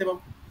রিঅ্যাকশন দেখতে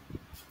পাবো।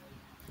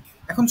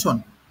 এখন শোন,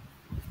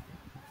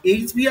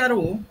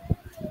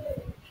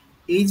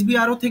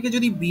 এইচবিআরও থেকে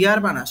যদি বিআর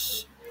বানাস,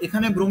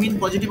 এখানে ব্রোমিন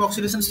পজিটিভ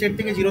অক্সিডেশন স্টেট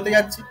থেকে জিরোতে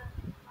যাচ্ছে।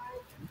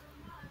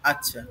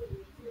 আচ্ছা,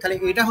 তাহলে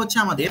এটা হচ্ছে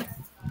আমাদের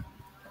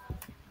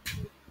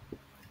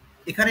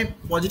এখানে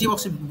পজিটিভ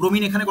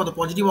ব্রোমিন এখানে কত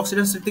পজিটিভ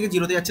অক্সিডেশন স্টেট থেকে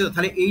জিরোতে যাচ্ছে, তো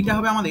তাহলে এইটা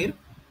হবে আমাদের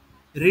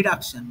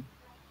রিডাকশন।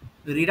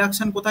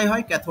 রিডাকশন কোথায়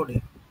হয়, ক্যাথোডে।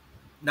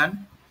 ডান,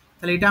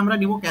 তাহলে এটা আমরা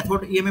নিব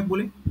ক্যাথোড ইএমএফ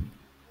বলে।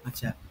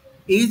 আচ্ছা,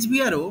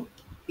 এইচবিআরও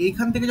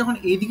এইখান থেকে যখন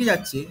এইদিকে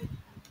যাচ্ছে,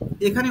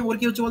 এখানে ওর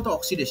কি হচ্ছে বলতো,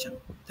 অক্সিডেশন,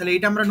 তাহলে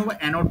এটা আমরা নেবো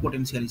অ্যানোড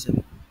পোটেনশিয়াল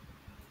হিসেবে।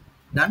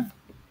 ডান,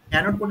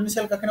 অ্যানোড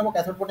পোটেনশিয়াল কাকে নেবো,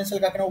 ক্যাথোড পোটেনশিয়াল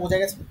কাকে নেবো, বোঝা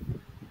গেছে।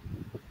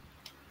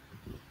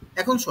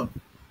 এখন শোন,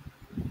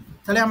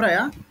 তাহলে আমরা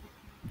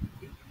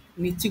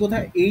নিচ্ছি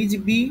কোথায়,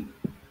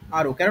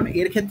 HBrO, কারণ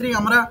এর ক্ষেত্রেই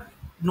আমরা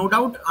নো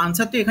ডাউট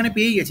আনসার তো এখানে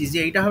পেয়ে গেছি যে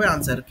এইটা হবে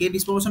আনসার, কে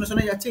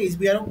ডিসপ্রপোর্শনেশনে যাচ্ছে,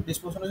 HBrO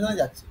ডিসপ্রপোর্শনেশনে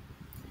যাচ্ছে।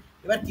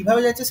 এবার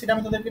কিভাবে যাচ্ছে সেটা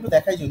আমি তোদেরকে একটু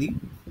দেখাই যদি,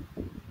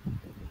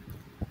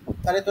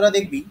 তাহলে তোরা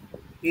দেখবি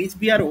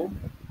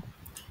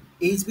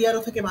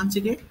এইচবিআরও থেকে বানছে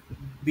কে,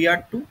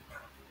 BR2,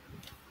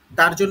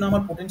 তার জন্য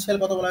আমার পোটেনশিয়াল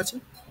কত বলা আছে,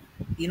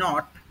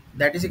 ইনট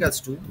that is equals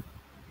two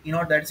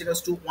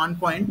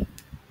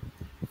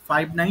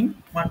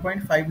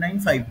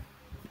 1.595।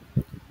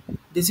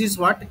 This is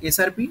what,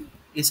 SRP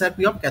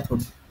of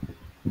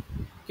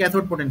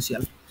cathode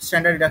potential,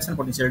 standard reduction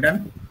potential. ডান,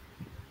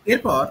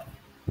 এরপর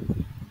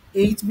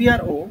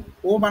HBrO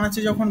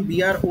বানাচ্ছে যখন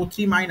BrO3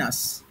 মাইনাস,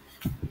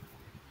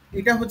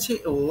 এটা হচ্ছে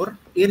ওর,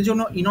 এর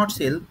জন্য ইনট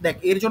সেল, দেখ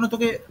এর জন্য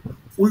তোকে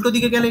উল্টো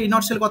দিকে গেলে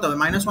ইনট সেল কত হবে,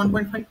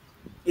 -1.5।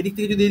 এদিক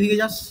থেকে যদি এদিকে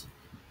যাস,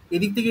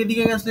 এদিক থেকে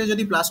এদিকে গেলে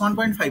যদি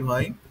 +1.5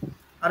 হয়।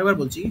 আরেকবার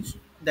বলছি,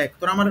 দেখ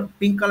তোরা আমার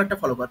পিঙ্ক কালারটা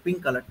ফলো কর, পিঙ্ক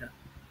কালারটা,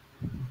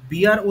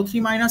 BrO3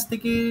 মাইনাস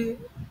থেকে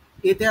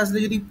এতে আসলে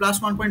যদি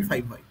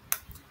 +1.5 হয়,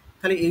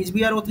 তাহলে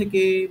HBrO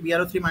থেকে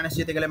BrO3 মাইনাস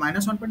যেতে গেলে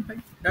 -1.5।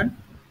 ডান।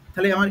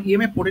 তাহলে আমার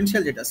ইএমএফ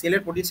পোটেনশিয়াল যেটা,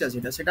 সেলের পোটেনশিয়াল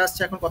যেটা, সেটা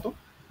আসছে এখন কত?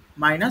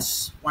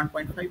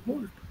 -1.5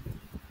 volt.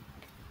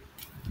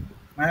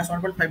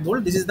 -1.5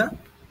 volt. This is the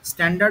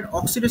standard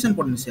oxidation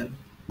potential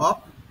of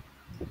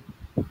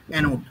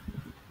anode.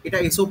 এটা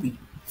এসওপি।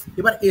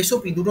 এবার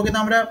এসওপি দুটোকে তো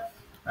আমরা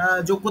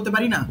যোগ করতে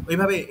পারি না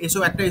ওইভাবে।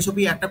 একটা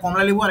এসওপি, একটা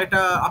কমলা লেবু আর একটা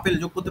আপেল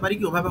যোগ করতে পারি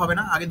কি? ওভাবে হবে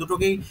না। আগে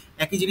দুটোকেই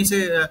একই জিনিসে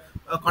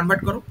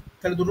কনভার্ট করো।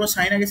 তাহলে দুটোর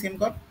সাইন আগে সেম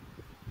কর।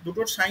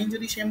 দুটোর সাইন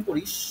যদি সেম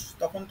করিস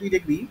তখন তুই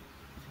দেখবি,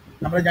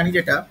 আমরা জানি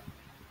যেটা,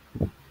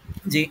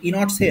 যে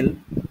ইনট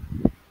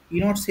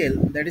sell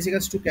that is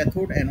equals two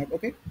cathode anode.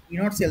 Okay,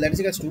 ইনট sell that is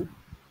equals two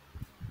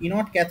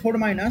ইনট cathode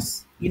minus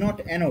ইনট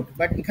anode.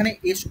 But এখানে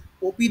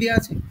এসওপি দেওয়া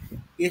আছে,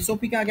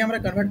 এসওপিকে আগে আমরা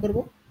কনভার্ট করব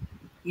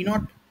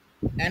ইনট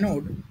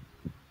anode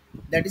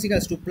that is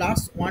equals two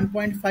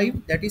 +1.5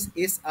 that is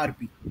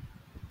SRP.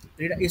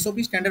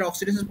 SOP standard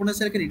oxidation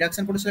পোটেনশিয়ালকে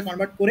reduction পোটেনশিয়ালে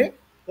convert করে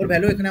ওর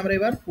value এখানে আমরা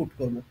এবার পুট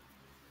করব।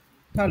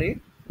 তাহলে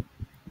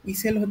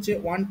ইসেল হচ্ছে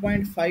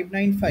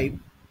 1.595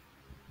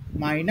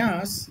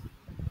 minus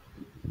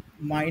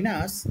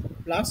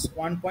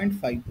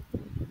 +1.5,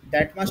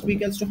 that must be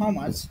equals to how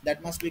much? That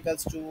must be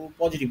equals to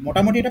positive.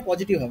 মোটামুটি এটা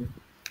পজিটিভ হবে,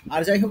 আর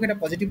যাই হোক এটা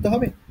পজিটিভ তো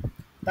হবে।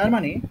 তার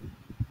মানে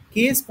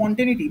কে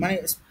স্পন্টেনিটি, মানে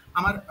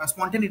আমার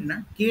স্পন্টেনিটি না,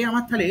 কে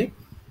আমার তাহলে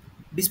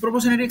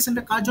ডিসপ্রপোর্শনাল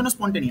রিঅ্যাকশনটা কার জন্য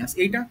স্পন্টেনিয়াস?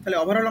 এইটা। তাহলে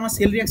ওভারঅল আমার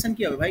সেল রিঅ্যাকশন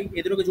কি হবে ভাই?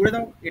 এই দুটোকে জুড়ে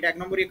দাও, এটা 1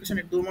 নম্বর ইকুয়েশন,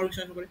 এটা 2 নম্বর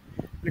ইকুয়েশন করে।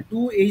 তাহলে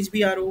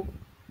 2HBrO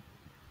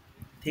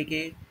থেকে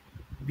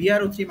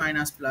BrO3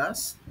 minus plus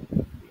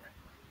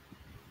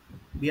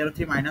BrO3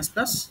 minus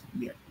plus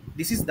Br।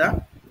 This is the,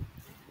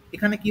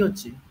 এখানে কি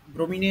হচ্ছে?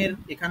 ব্রোমিনের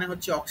এখানে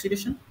হচ্ছে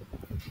অক্সিডেশন,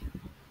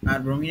 আর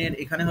ব্রোমিনের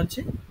এখানে হচ্ছে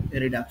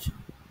reduction.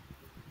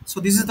 So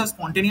this is the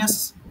spontaneous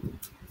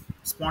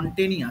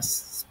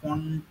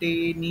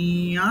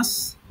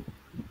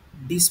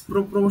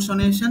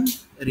ডিসপ্রপোর্শনেশন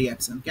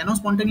reaction. কেন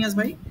স্পন্টেনিয়াস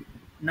ভাই?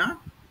 না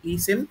ই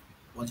sell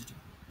positive.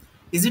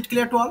 Is it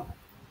clear to all?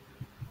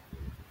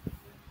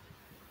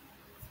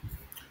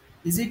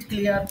 Is it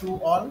clear to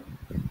all?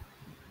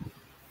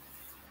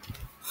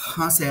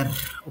 হ্যাঁ স্যার।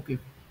 ওকে,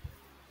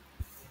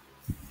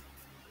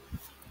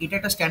 এটা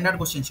একটা স্ট্যান্ডার্ড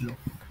কোশ্চেন ছিল।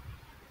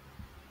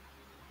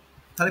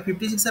 তাহলে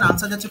 56 এর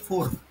আনসার যাচ্ছে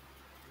 4।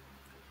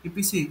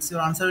 56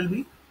 your answer will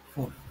be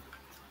 4।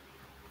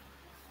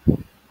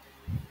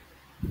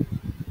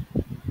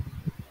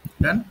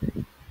 Done.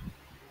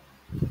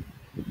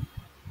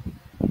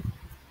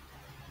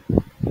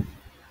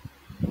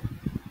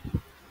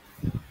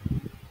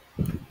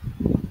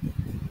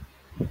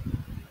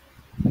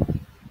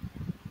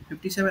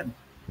 Fifty seven.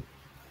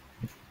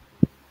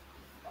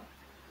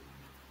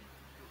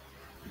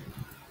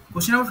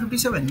 Question number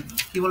 57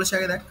 কি বলেছে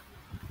আগে দেখ।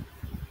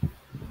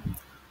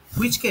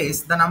 Which case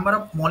the number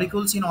of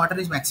molecules in water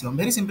is maximum?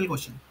 Very simple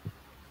question,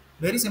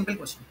 very simple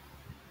question.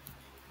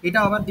 এটা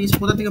আবার দিয়েছে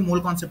কোথা থেকে? মূল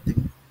কনসেপ্ট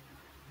থেকে।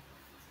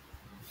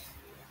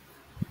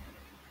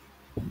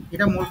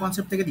 এটা মূল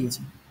কনসেপ্ট থেকে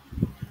দিয়েছে।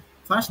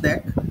 ফার্স্ট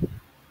দেখ,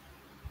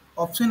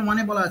 অপশন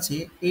 1-এ বলা আছে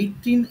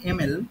 18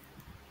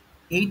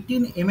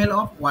 ml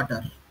অফ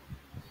ওয়াটার।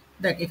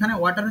 দেখ এখানে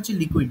ওয়াটার হচ্ছে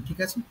লিকুইড, ঠিক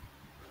আছে,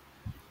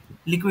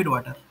 লিকুইড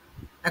ওয়াটার।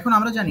 এখন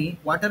আমরা জানি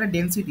ওয়াটারের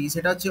ডেন্সিটি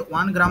সেটা হচ্ছে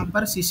 1 গ্রাম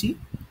পার CC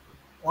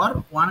or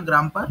 1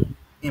 gram per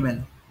ml।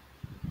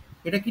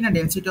 এটা কি না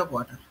density of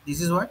water? This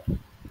is what?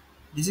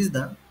 This is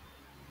the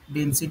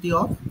density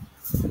of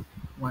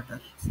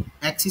water.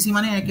 1 CC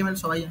মানে 1 ml,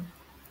 সবাই জানে।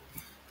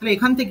 তাহলে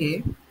এখান থেকে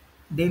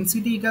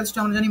ডেন্সিটি ইকালস টু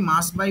আমরা জানি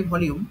মাস বাই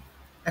ভলিউম।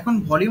 এখন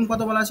ভলিউম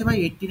কত বলা আছে ভাই?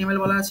 18 ml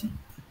বলা আছে।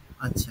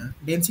 আচ্ছা,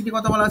 ডেন্সিটি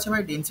কত বলা আছে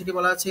ভাই? ডেন্সিটি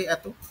বলা আছে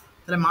এত।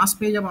 তাহলে মাস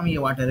পেয়ে যাবো আমি এই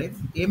ওয়াটারের,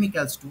 m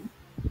equals two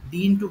d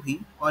into V,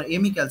 or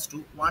m equals two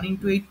 1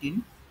 into 18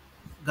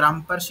 gram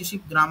per CC,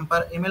 gram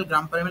per ML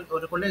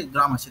ওটা করলে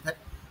গ্রাম আসে। তাই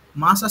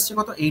মাস আসছে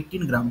কত?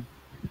 18 গ্রাম।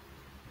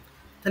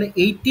 তাহলে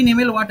 18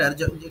 ml ওয়াটার,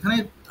 যেখানে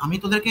আমি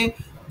তোদেরকে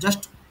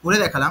জাস্ট করে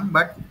দেখালাম,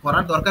 বাট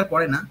করার দরকার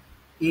পড়ে না।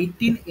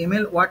 18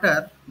 ml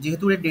ওয়াটার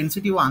যেহেতু এর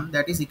density 1,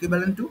 that is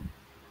equivalent to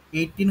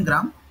 18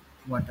 gram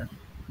water.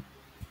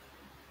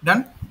 ডান।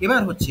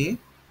 এবার হচ্ছে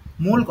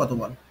মোল কত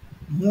বল?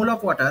 Mole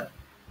of water,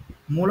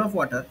 mole of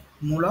water,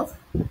 mole of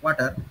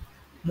water.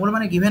 মোল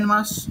মানে গিভেন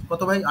মাস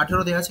কত ভাই?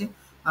 18 দেওয়া আছে।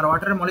 আর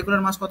ওয়াটারের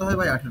মলিকুলার মাস কত হয়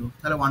ভাই? 18।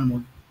 তাহলে 1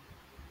 মোল।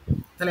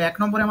 তাহলে 1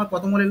 নম্বরে আমার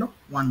কত মোল এলো?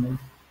 1 মোল।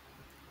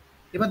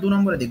 এবার 2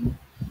 নম্বরে দেখব।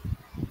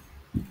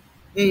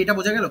 এটা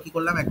বোঝা গেল কি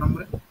করলাম 1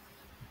 নম্বরে।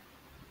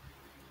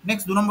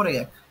 নেক্সট 2 নম্বরে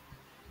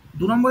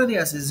 2 নম্বরে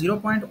দিয়ে আছে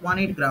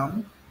 0.18 গ্রাম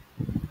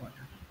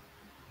ওয়াটার।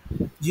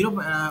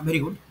 Very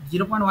good.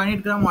 0.18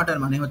 গ্রাম ওয়াটার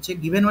মানে হচ্ছে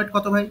গিভেন ওয়েট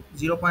কত ভাই?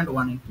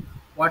 0.18।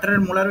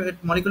 ওয়াটারের মোলার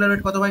মলিকুলার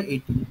ওয়েট কত ভাই?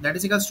 18, that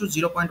is equals to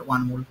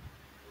 0.1 mole.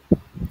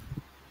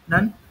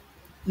 Done.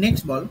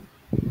 Next ball,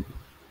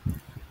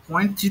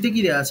 point 3-তে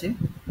কি দেওয়া আছে?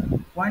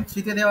 পয়েন্ট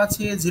 3-তে দেওয়া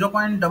আছে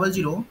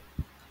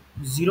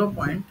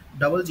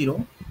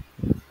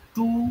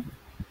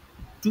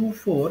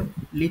 0.00224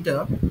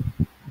 লিটার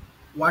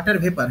ওয়াটার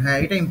ভেপার। হ্যাঁ,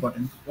 এটা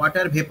ইম্পর্টেন্ট,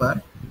 ওয়াটার ভেপার।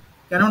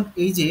 কারণ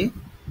এই যে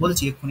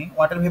বলছি এক্ষুনি,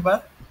 water vapour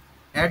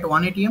at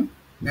 1 atm,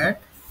 at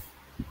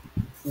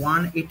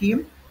 1 atm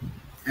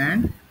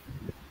and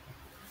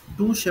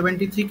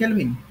 273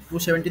 kelvin,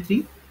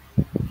 273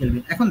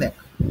 kelvin. এখন দেখ,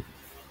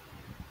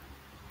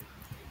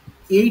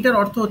 এইটার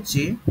অর্থ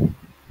হচ্ছে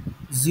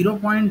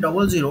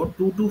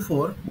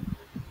 0.00224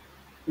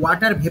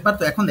 ওয়াটার ভেপার।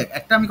 তো এখন দেখ,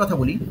 একটা আমি কথা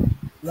বলি,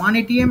 1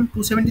 atm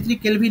 273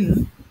 কেলভিন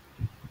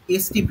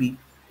এসটিপি,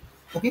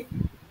 ওকে।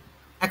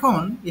 এখন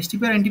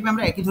এসটিপি আর এনটিপি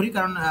আমরা একই ধরি,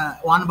 কারণ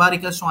 1 bar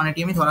ইকালস টু 1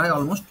 atm ধরা হয়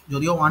অলমোস্ট,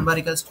 যদিও 1 bar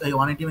equals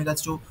 1 atm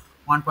equals two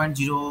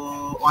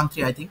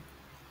 1.013 I think.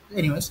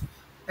 Anyways,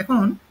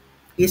 এখন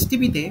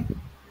এসটিপিতে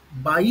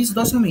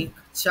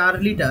 22.4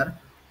 লিটার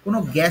কোনো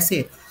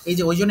গ্যাসের, এই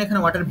যে ওই জন্য এখানে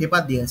ওয়াটার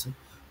ভেপার দিয়ে আছে,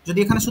 যদি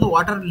এখানে শুধু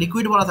ওয়াটার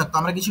লিকুইড বলা থাকতো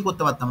আমরা কিছু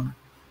করতে পারতাম না,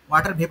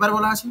 ওয়াটার ভেপার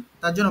বলা আছে,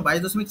 তার জন্য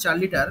 22.4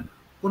 লিটার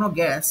কোনো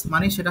গ্যাস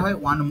মানে সেটা হয়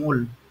 1 মোল।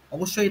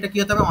 অবশ্যই এটা কী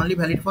হতে হবে, only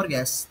valid for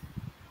gas,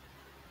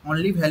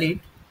 only valid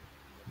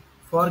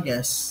for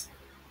gas.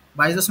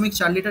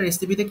 22.4 litre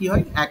এসটিপিতে কী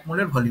হয়, 1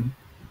 মোলের ভলিউম।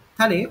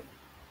 তাহলে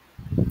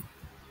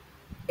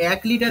 1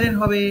 লিটারের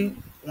হবে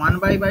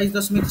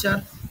 1/22.4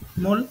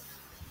 মোল,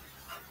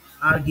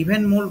 আর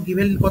গিভেন মোল,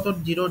 গিভেন কত,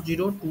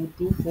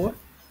 0.00224,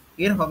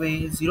 এর হবে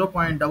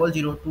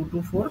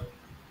 0.00224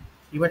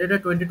 ডিভাইডেড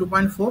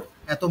 22.4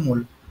 এত মোল।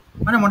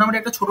 মানে মোটামুটি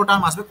একটা ছোটো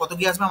টার্ম আসবে, কত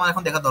কি আসবে আমার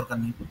এখন দেখার দরকার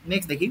নেই।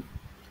 নেক্সট দেখি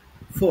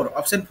 4,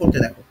 অপশন 4তে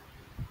দেখো,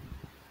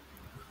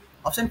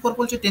 অপশন 4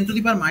 বলছে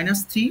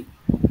 10⁻³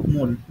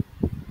 মোল,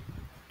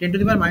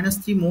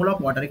 10⁻³ মোল অফ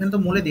ওয়াটার। এখানে তো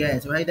মোলে দেওয়া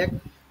আছে ভাই, দেখ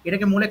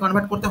এটাকে মোলে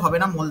কনভার্ট করতে হবে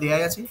না, মোল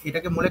দেওয়াই আছে,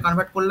 এটাকে মোলে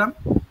কনভার্ট করলাম,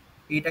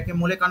 এটাকে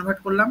মোলে কনভার্ট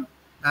করলাম,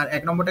 আর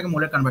 1 নম্বরটাকে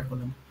মোলে কনভার্ট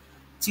করলাম।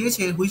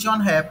 চেয়েছে which on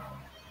have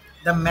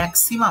the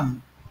maximum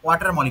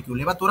water molecule.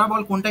 এবার তোরা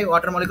বল কোনটাই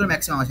ওয়াটার মলিকিউল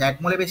ম্যাক্সিমাম আছে, 1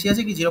 মোলে বেশি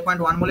আছে কি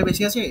 0.1 মোলে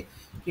বেশি আছে,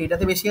 কি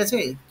এটাতে বেশি আছে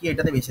কি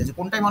এটাতে বেশি আছে,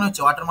 কোনটাই মনে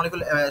হচ্ছে ওয়াটার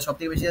মলিকিউল সব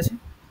থেকে বেশি আছে?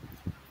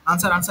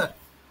 Answer, answer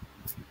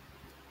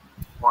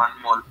 1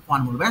 mol।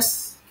 1 মোল, ব্যাস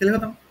খেলে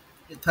খতম।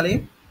 তাহলে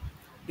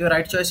ইউর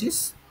রাইট চয়েস ইস,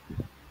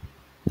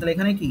 তাহলে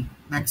এখানে কি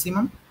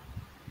maximum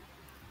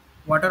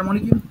water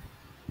molecule,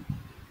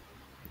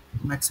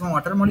 maximum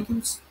water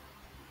molecules.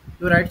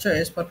 Your right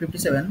choice for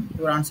 57,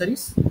 your answer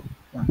is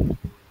 1।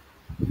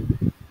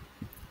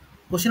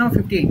 Question number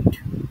 58.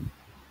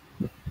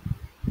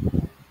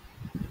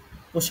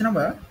 Question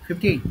number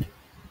 58.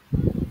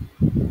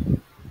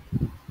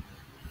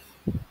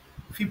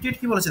 58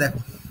 কি বলেছে দেখো,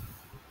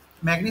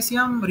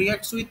 magnesium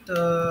reacts with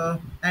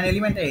an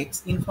element X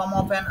in form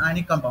of an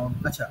ionic compound.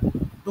 আচ্ছা,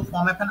 to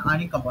form of an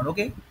ionic compound.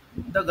 Okay,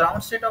 the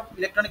ground state of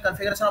electronic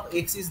configuration of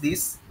X is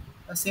this.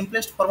 The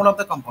simplest formula of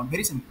the compound.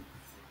 Very simple.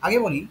 আগে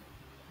বলি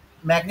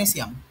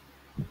magnesium,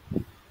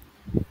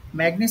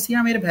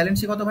 ম্যাগনেসিয়ামের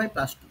valency কত ভাই,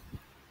 +2।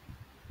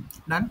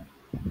 ডান।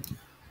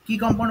 কি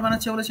compound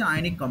বানাচ্ছে বলেছে,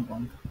 ionic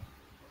compound,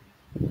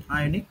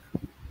 ionic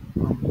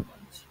compound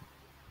বানাচ্ছে,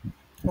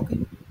 ওকে।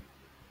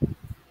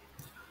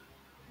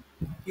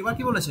 এবার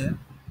কি বলেছে,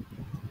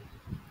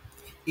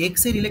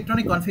 এক্স এর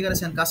ইলেকট্রনিক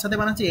কনফিগারেশন কার সাথে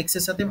বানাচ্ছে, এক্স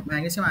এর সাথে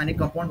ম্যাগনেসিয়াম আয়নিক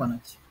কম্পাউন্ড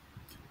বানাচ্ছে।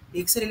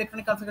 এক্স এর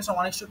ইলেকট্রনিক কনফিগারেশন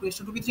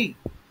 1:2:2p3,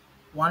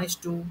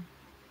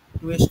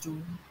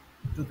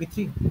 1:2:2p3,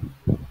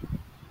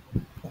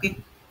 ওকে।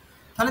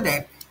 তাহলে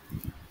দেখ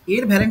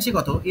এর ভ্যালেন্সি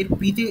কত, এর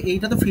পিতে,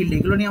 এইটা তো ফিল্ড,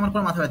 এগুলো নিয়ে আমার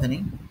কোনো মাথা ব্যথা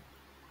নেই।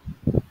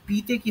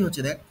 পিতে কি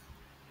হচ্ছে দেখ,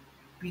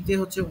 পিতে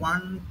হচ্ছে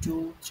 1 2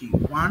 3,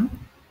 1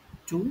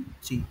 2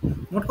 3।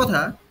 মোট কথা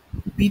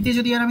পিতে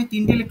যদি আর আমি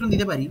 3টে ইলেকট্রন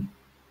দিতে পারি,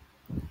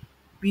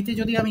 পিতে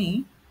যদি আমি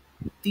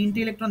 3টে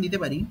ইলেকট্রন দিতে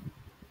পারি,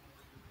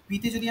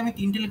 পিতে যদি আমি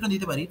 3টে ইলেকট্রন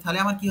দিতে পারি, তাহলে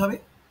আমার কি হবে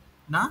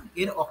না,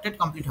 এর অক্টেট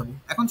কমপ্লিট হবে।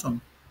 এখন শোন,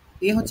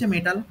 এ হচ্ছে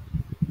মেটাল,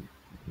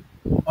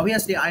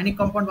 অবভিয়াসলি আয়নিক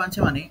কম্পাউন্ড বানছে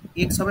মানে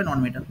এক্স হবে নন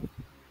মেটাল,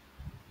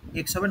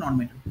 এক্স হবে নন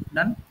মেটাল।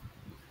 ডান।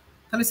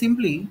 তাহলে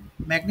সিম্পলি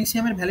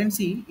ম্যাগনেসিয়ামের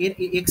ভ্যালেন্সি, এর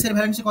এক্স এর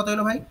ভ্যালেন্সি কত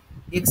হলো ভাই,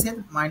 এক্স এর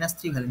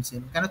 -3 ভ্যালেন্সি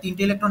হলো, কেন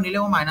 3টে ইলেকট্রন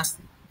নিলেও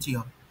 -3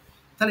 হবে।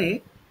 তাহলে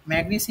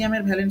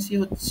ম্যাগনেসিয়ামের ভ্যালেন্সি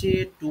হচ্ছে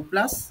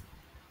 2+,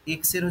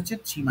 এক্স এর হচ্ছে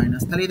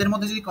 3-। তাহলে এদের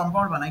মধ্যে যদি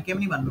কম্পাউন্ড বানাই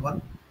কেমনি বানবে বল,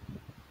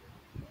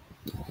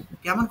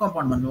 কেমন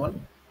কম্পাউন্ড বানবে বল?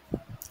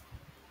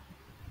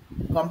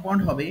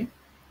 কম্পাউন্ড হবে,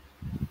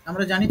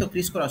 আমরা জানি তো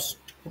Chris cross,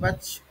 খোপাচ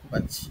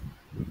খোপাচ,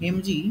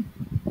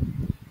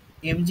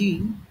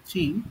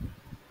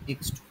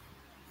 Mg3x2,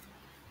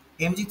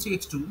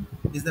 Mg3x2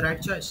 is the right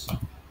choice.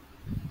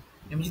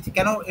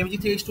 কেন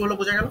Mg3x2 হলো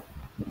বোঝা গেল,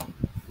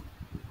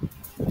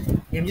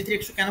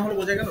 Mg3x2 কেন হলো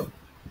বোঝা গেল?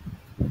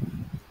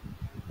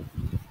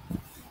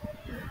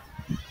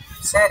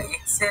 স্যার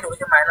এক্স এর ওই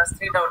যে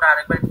 -3টা ওটা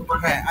আরেকবার একটু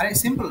বলবেন? হ্যাঁ, আরে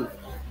সিম্পল,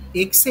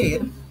 এক্স এর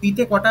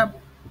পিতে কটা,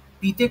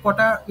 পিতে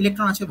কটা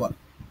ইলেকট্রন আছে বল?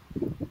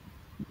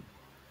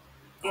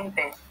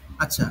 3টে।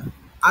 আচ্ছা,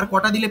 আর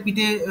কটা দিলে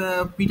পিতে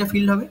পিটা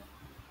ফিল্ড হবে?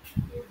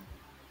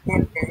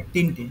 3টে।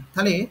 3টে।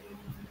 তাহলে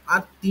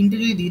আর 3টে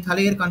যদি দিই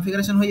তাহলে এর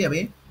কনফিগারেশন হয়ে যাবে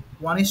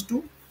 1:2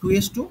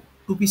 2:2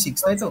 2p6,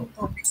 তাই তো?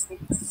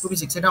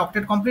 2p6, এটা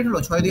অক্টেট কমপ্লিট হলো,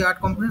 6 দিয়ে 8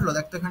 কমপ্লিট হলো,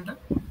 দেখ তো এখানটা।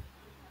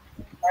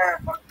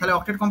 তাহলে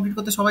অক্টেট কমপ্লিট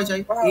করতে সবাই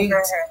চাই,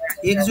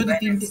 এক্স যদি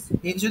 3টে,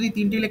 এক্স যদি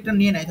 3টে ইলেকট্রন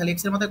নিয়ে নেয় তাহলে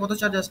এক্স এর মাথায় কত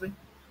চার্জ আসবে?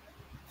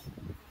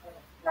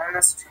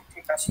 -3,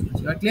 ঠিক আছে।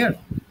 ক্লিয়ার?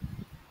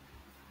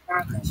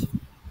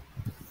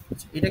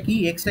 এটা কি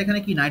এক্সটা এখানে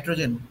কি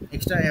নাইট্রোজেন,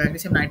 এক্সট্রা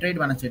ম্যাগনেসিয়াম নাইট্রাইট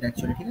বানাচ্ছে এটা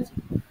অ্যাকচুয়ালি, ঠিক আছে?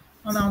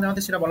 আমাদের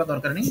আমাদের সেটা বলার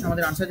দরকার নেই,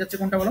 আমাদের আনসার যাচ্ছে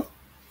কোনটা বলো?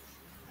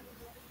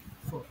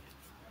 4।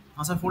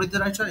 Answer 4 is the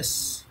right choice.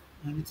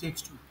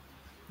 93x2।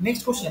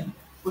 Next question,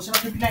 question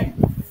 59।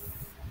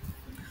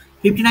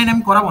 59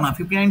 আমি করাবো না,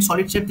 59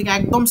 সলিড সেট থেকে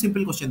একদম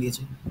সিম্পল কোশ্চেন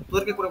দিয়েছে,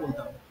 তোদেরকে করে বলতে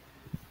হবে।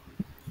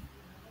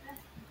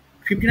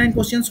 59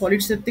 কোশ্চেন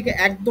সলিড সেট থেকে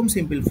একদম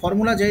সিম্পল,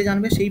 ফর্মুলা যে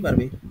জানবে সেই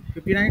পারবে।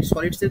 59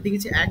 সলিড সেট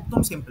দিয়েছে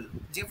একদম সিম্পল,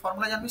 যে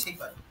ফর্মুলা জানবে সেই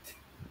পারবে।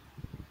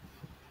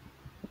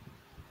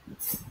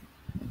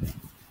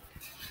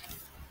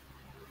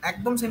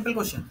 একদম সিম্পল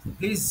কোশ্চেন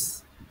প্লিজ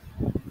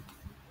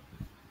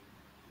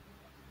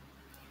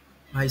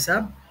ভাই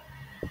সাহেব।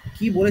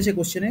 কি বলেছে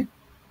কোশ্চেনে?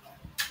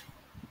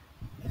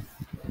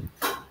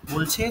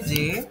 বলছে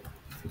যে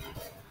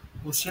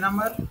question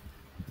number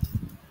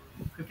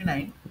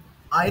 59,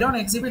 iron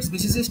exhibits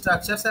BCC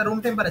structures at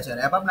room temperature.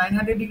 Above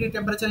 900 degree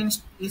temperature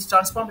is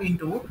transformed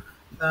into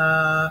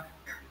uh,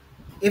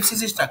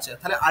 FCC structure.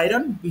 তাহলে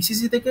আয়রন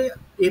বিসিসি থেকে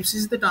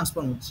এফসিসি তে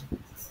ট্রান্সফর্ম হচ্ছে।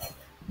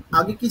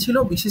 আগে কি ছিল?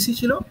 বিসিসি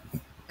ছিল,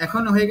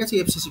 এখন হয়ে গেছে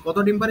এফসিসি। কত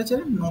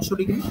টেম্পারেচারে? 900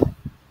 degree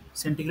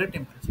centigrade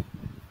temperature.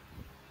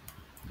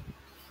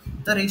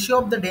 The ratio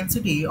of the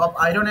density of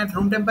iron at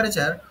room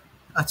temperature.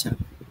 আচ্ছা,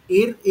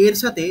 এর এর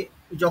সাথে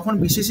যখন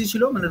বিসিসি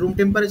ছিল মানে রুম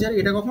টেম্পারেচার,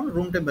 এটা কখন?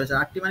 Room temperature.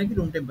 আরটি মানে কি?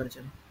 Room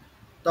temperature.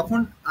 তখন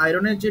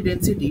আয়রনের যে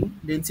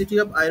density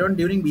of iron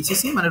during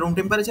BCC মানে রুম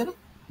টেম্পারেচারে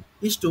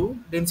is two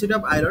density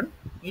of iron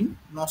in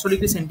 900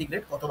 degree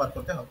centigrade কত বার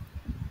করতে হবে?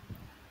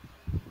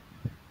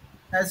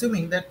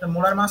 Assuming that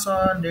molar mass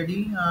on ready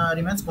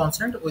remains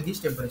constant with this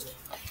temperature.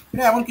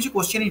 এটা এমন কিছু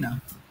কোশ্চেনই না,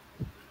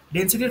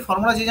 ডেন্সিটির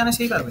ফর্মুলা যে জানে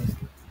সেই পারবে।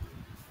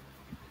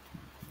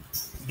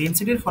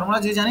 ডেন্সিটির ফর্মুলা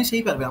যে জানে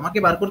সেই পারবে। আমাকে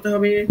বার করতে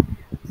হবে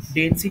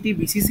density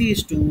BCC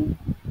is two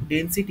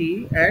density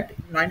at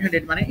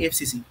 900 মানে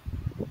এফসিসি,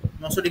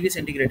 900 ডিগ্রি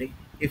সেন্টিগ্রেডে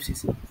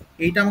এফসিসি।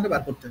 এইটা আমাকে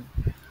বার করতে হবে।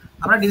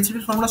 আমরা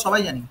ডেন্সিটির ফর্মুলা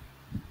সবাই জানি,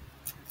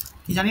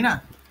 কি জানি না?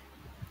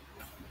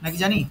 নাকি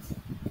জানি?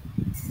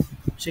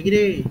 সে কি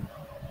রে?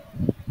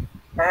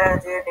 হ্যাঁ,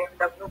 যে M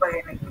W by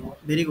N Q.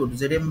 Very good,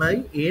 Z M by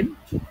N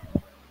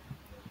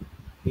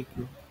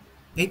Q.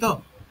 এই তো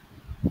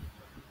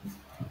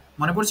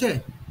মনে পড়ছে?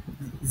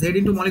 Z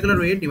into molecular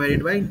weight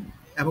divided by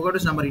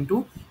Avogadro's number into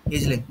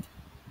age length,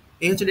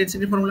 এই হচ্ছে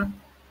ডেন্সিটির ফর্মুলা।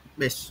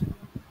 বেশ,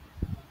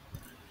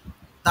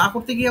 তা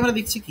করতে গিয়ে আমরা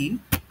দেখছি কি,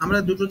 আমরা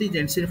দুটোতেই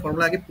ডেন্সিটির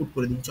ফর্মুলা আগে পুট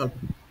করে দিই। চল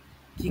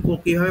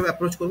কীভাবে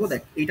অ্যাপ্রোচ করবো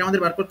দেখ, এইটা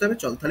আমাদের বার করতে হবে।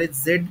 চল তাহলে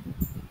জেড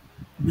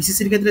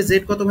বিসিসির ক্ষেত্রে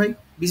জেড কত ভাই?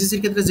 বিসিসির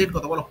ক্ষেত্রে জেড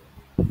কত বলো?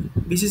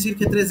 বিসিসির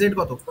ক্ষেত্রে জেড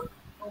কত?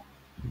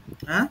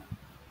 হ্যাঁ,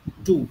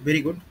 2।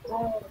 Very good,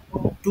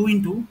 2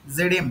 into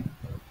Z M.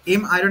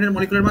 M আয়রনের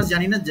মলিকুলার মাস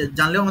জানি না,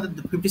 জানলেও আমাদের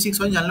 56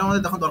 হয়, জানলেও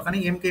আমাদের তখন দরকার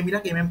নেই। এম কে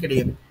মিরাক এম কেটে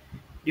যাবে।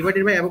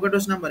 Divided by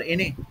Avogadro's number N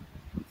A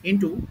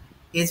into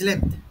age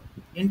length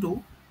into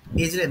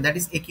age length, that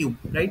is a cube,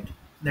 right?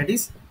 That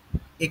is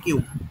a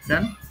cube.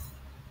 ডান।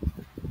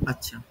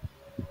 আচ্ছা,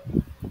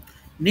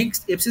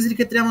 নেক্সট এফসিসির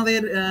ক্ষেত্রে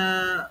আমাদের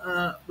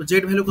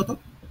জেড ভ্যালু কত?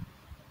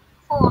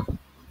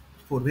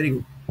 4। ভেরি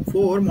গুড,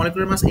 4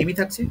 মলিকুলার মাস এমই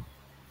থাকছে।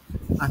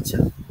 আচ্ছা,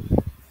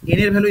 N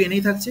এর value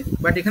এনেই থাকছে,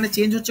 বাট এখানে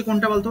চেঞ্জ হচ্ছে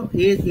কোনটা বলতো?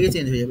 এ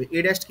চেঞ্জ হয়ে যাবে, এ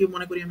ড্যাশ কিউব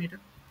মনে করি আমি এটা।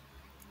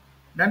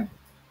 ডান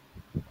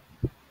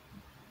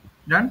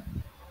ডান,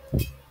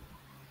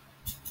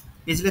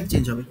 এজ লেন্থ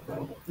চেঞ্জ হবে।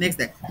 নেক্সট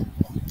দেখ,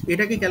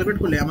 এটাকে ক্যালকুলেট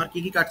করলে আমার কি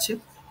কি কাটছে?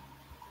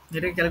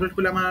 এটাকে ক্যালকুলেট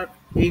করলে আমার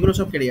এইগুলো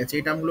সব কেটে যাচ্ছে,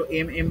 এই টার্মগুলো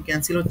এম এম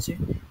ক্যান্সেল হচ্ছে,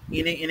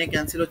 এনে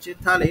ক্যান্সেল হচ্ছে।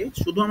 তাহলে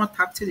শুধু আমার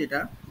থাকছে যেটা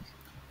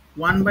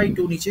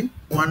 1/2 নিচে,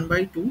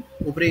 1/2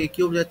 উপরে এ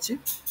কিউব যাচ্ছে,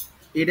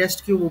 এ ড্যাশ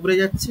কিউব উপরে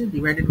যাচ্ছে,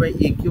 ডিভাইডেড বাই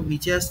এ কিউব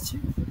নিচে আসছে,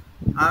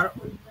 আর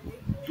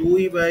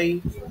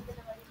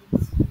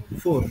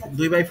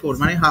 2/4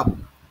 মানে হাফ,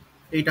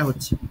 এইটা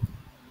হচ্ছে।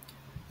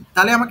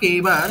 তাহলে আমাকে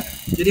এবার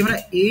যদি আমরা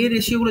এ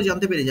রেশিওগুলো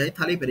জানতে পেরে যাই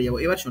তাহলেই পেরে যাবো।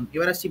 এবার শোন,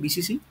 এবার আসছি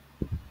বিসিসি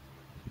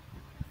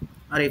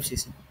আর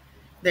এফসিসি।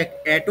 দেখ,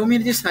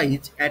 অ্যাটমের যে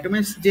সাইজ,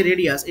 অ্যাটমের যে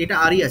রেডিয়াস, এটা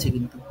আরই আছে,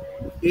 কিন্তু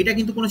এটা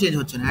কিন্তু কোনো চেঞ্জ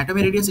হচ্ছে না।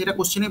 অ্যাটমের রেডিয়াস, এটা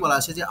কোশ্চেনে বলা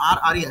আছে যে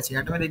আরই আছে,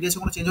 অ্যাটমের রেডিয়াসে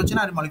কোনো চেঞ্জ হচ্ছে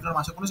না, আর মলিকুলার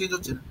মাসে কোনো চেঞ্জ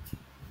হচ্ছে না।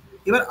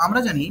 এবার আমরা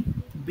জানি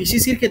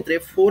বিসিসির ক্ষেত্রে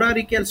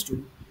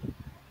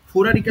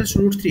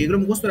 4r=√3, এগুলো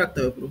মুখস্থ রাখতে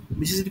হবে পুরো।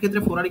 বিসিসির ক্ষেত্রে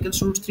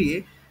 4r=√3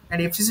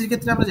 অ্যান্ড এফসিসির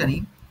ক্ষেত্রে আমরা জানি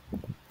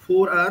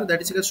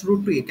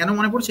 4r=√2। কেন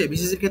মনে পড়ছে?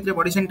 বিসিসির ক্ষেত্রে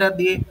বডি সেন্টার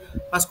দিয়ে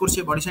পাস করছে,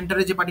 বডি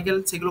সেন্টারের যে পার্টিকেল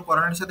সেগুলো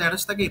করোনার সাথে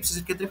অ্যাটাচ থাকে,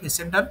 এফসিসির ক্ষেত্রে ফেস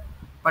সেন্টার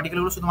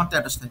পার্টিকেলগুলো শুধুমাত্র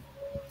অ্যাটাচ থাকে।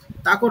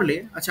 তা করলে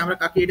আচ্ছা, আমরা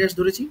কাকে এ ড্যাশ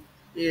ধরেছি?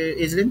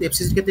 Age length.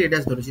 এফসিসির ক্ষেত্রে এ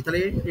ড্যাশ ধরেছি,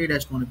 তাহলে এ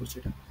ড্যাশ মনে করছে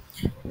এটা।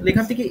 তাহলে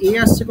এখান থেকে এ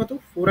আসছে কত?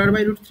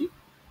 4r/√3।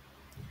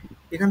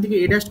 এখান থেকে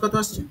এ ড্যাশ কত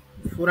আসছে?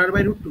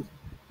 4r/√2।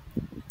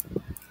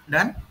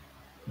 Done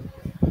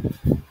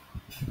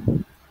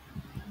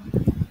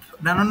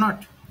done or not?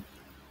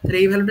 তাহলে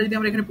এই ভ্যালুটা যদি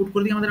আমরা এখানে পুট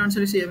করে দিই, আমাদের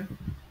আনসার এসে যাবে।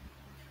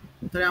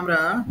 তাহলে আমরা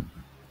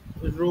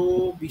rho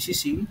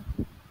BCC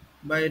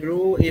by rho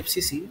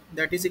FCC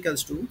that is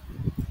equals two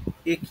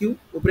A Q,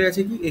 উপরে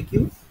আছে কি এ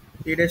কিউ,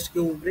 এ ড্যাশ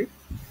কিউ উপরে,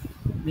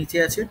 নিচে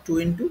আছে 2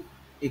 ইন্টু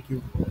এ কিউ।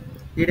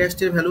 এ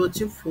ড্যাশের ভ্যালু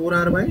হচ্ছে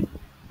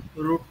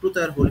 4r/√2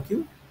 তার হোল কিউ,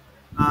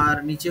 আর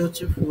নিচে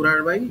হচ্ছে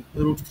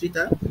 4r/√3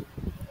 তার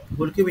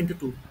হোল কিউব ইন্টু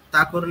টু,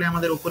 তা করলে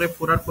আমাদের ওপরে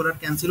ফোর আর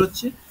ক্যান্সেল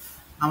হচ্ছে,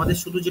 আমাদের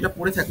শুধু যেটা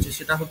পড়ে থাকছে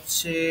সেটা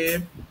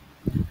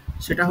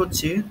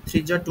হচ্ছে থ্রি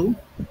যা টু,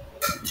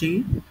 থ্রি,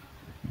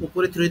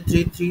 উপরে three three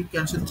three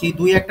cancel, three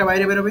দুই একটা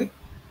বাইরে বেরোবে,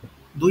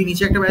 দুই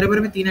নিচে একটা বাইরে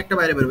বেরোবে, তিন একটা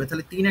বাইরে বেরোবে,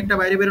 তাহলে তিন একটা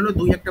বাইরে বেরোলো,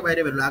 দুই একটা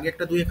বাইরে বেরোলো, আগে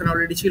একটা দুই এখানে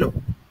অলরেডি ছিল।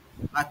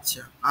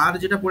 আচ্ছা, আর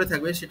যেটা পড়ে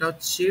থাকবে সেটা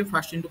হচ্ছে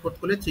ফার্স্ট ইন্টু ফোর্থ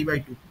করলে থ্রি বাই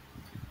টু,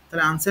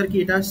 তাহলে আনসার কি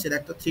এটা আসছে,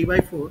 দেখ তো, three by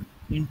four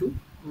into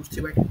root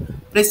three by two.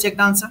 Please check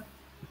the answer,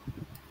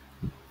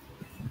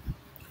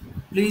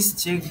 please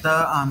check the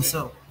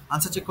answer,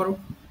 answer check করো,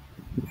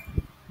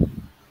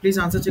 প্লিজ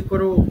আনসার চেক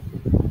করো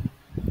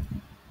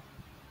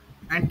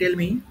অ্যান্ড টেল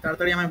মি,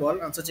 তাড়াতাড়ি আমায় বল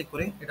আনসার চেক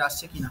করে এটা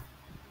আসছে কি না।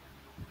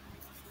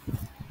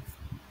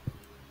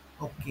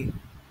 ওকে,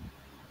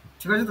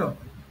 ঠিক আছে তো,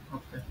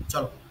 ওকে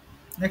চলো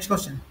next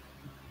question.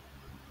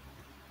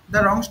 The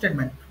wrong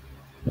statement,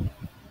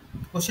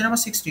 question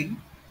number 16,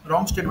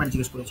 wrong statement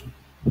জিজ্ঞেস করেছি।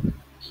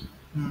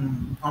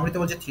 অমৃত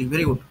বলছে three,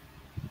 very good.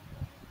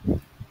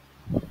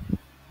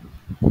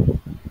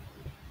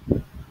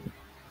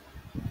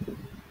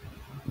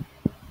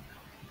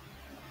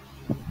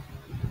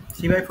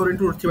 Three by four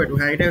into root three by two,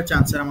 হ্যাঁ এটাই হচ্ছে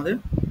আনসার আমাদের,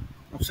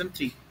 অপশন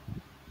থ্রি,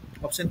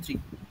 অপশন থ্রি।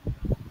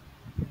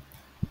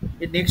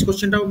 এর নেক্সট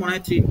কোশ্চেনটাও মনে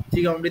হয় থ্রি,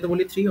 থ্রি অমৃত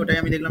বলি থ্রি, ওটাই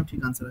আমি দেখলাম ঠিক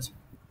আনসার আছে।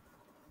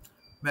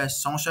 ব্যাস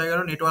সমস্যা হয়ে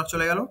গেল, নেটওয়ার্ক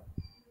চলে গেল,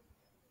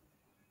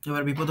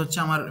 এবার বিপদ হচ্ছে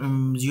আমার,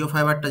 জিও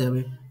ফাইবারটা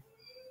যাবে,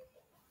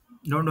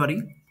 ডোন্ট ওয়ারি,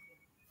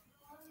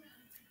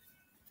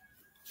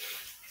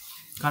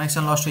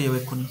 কানেকশন লস্ট হয়ে যাবে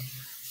এক্ষুনি।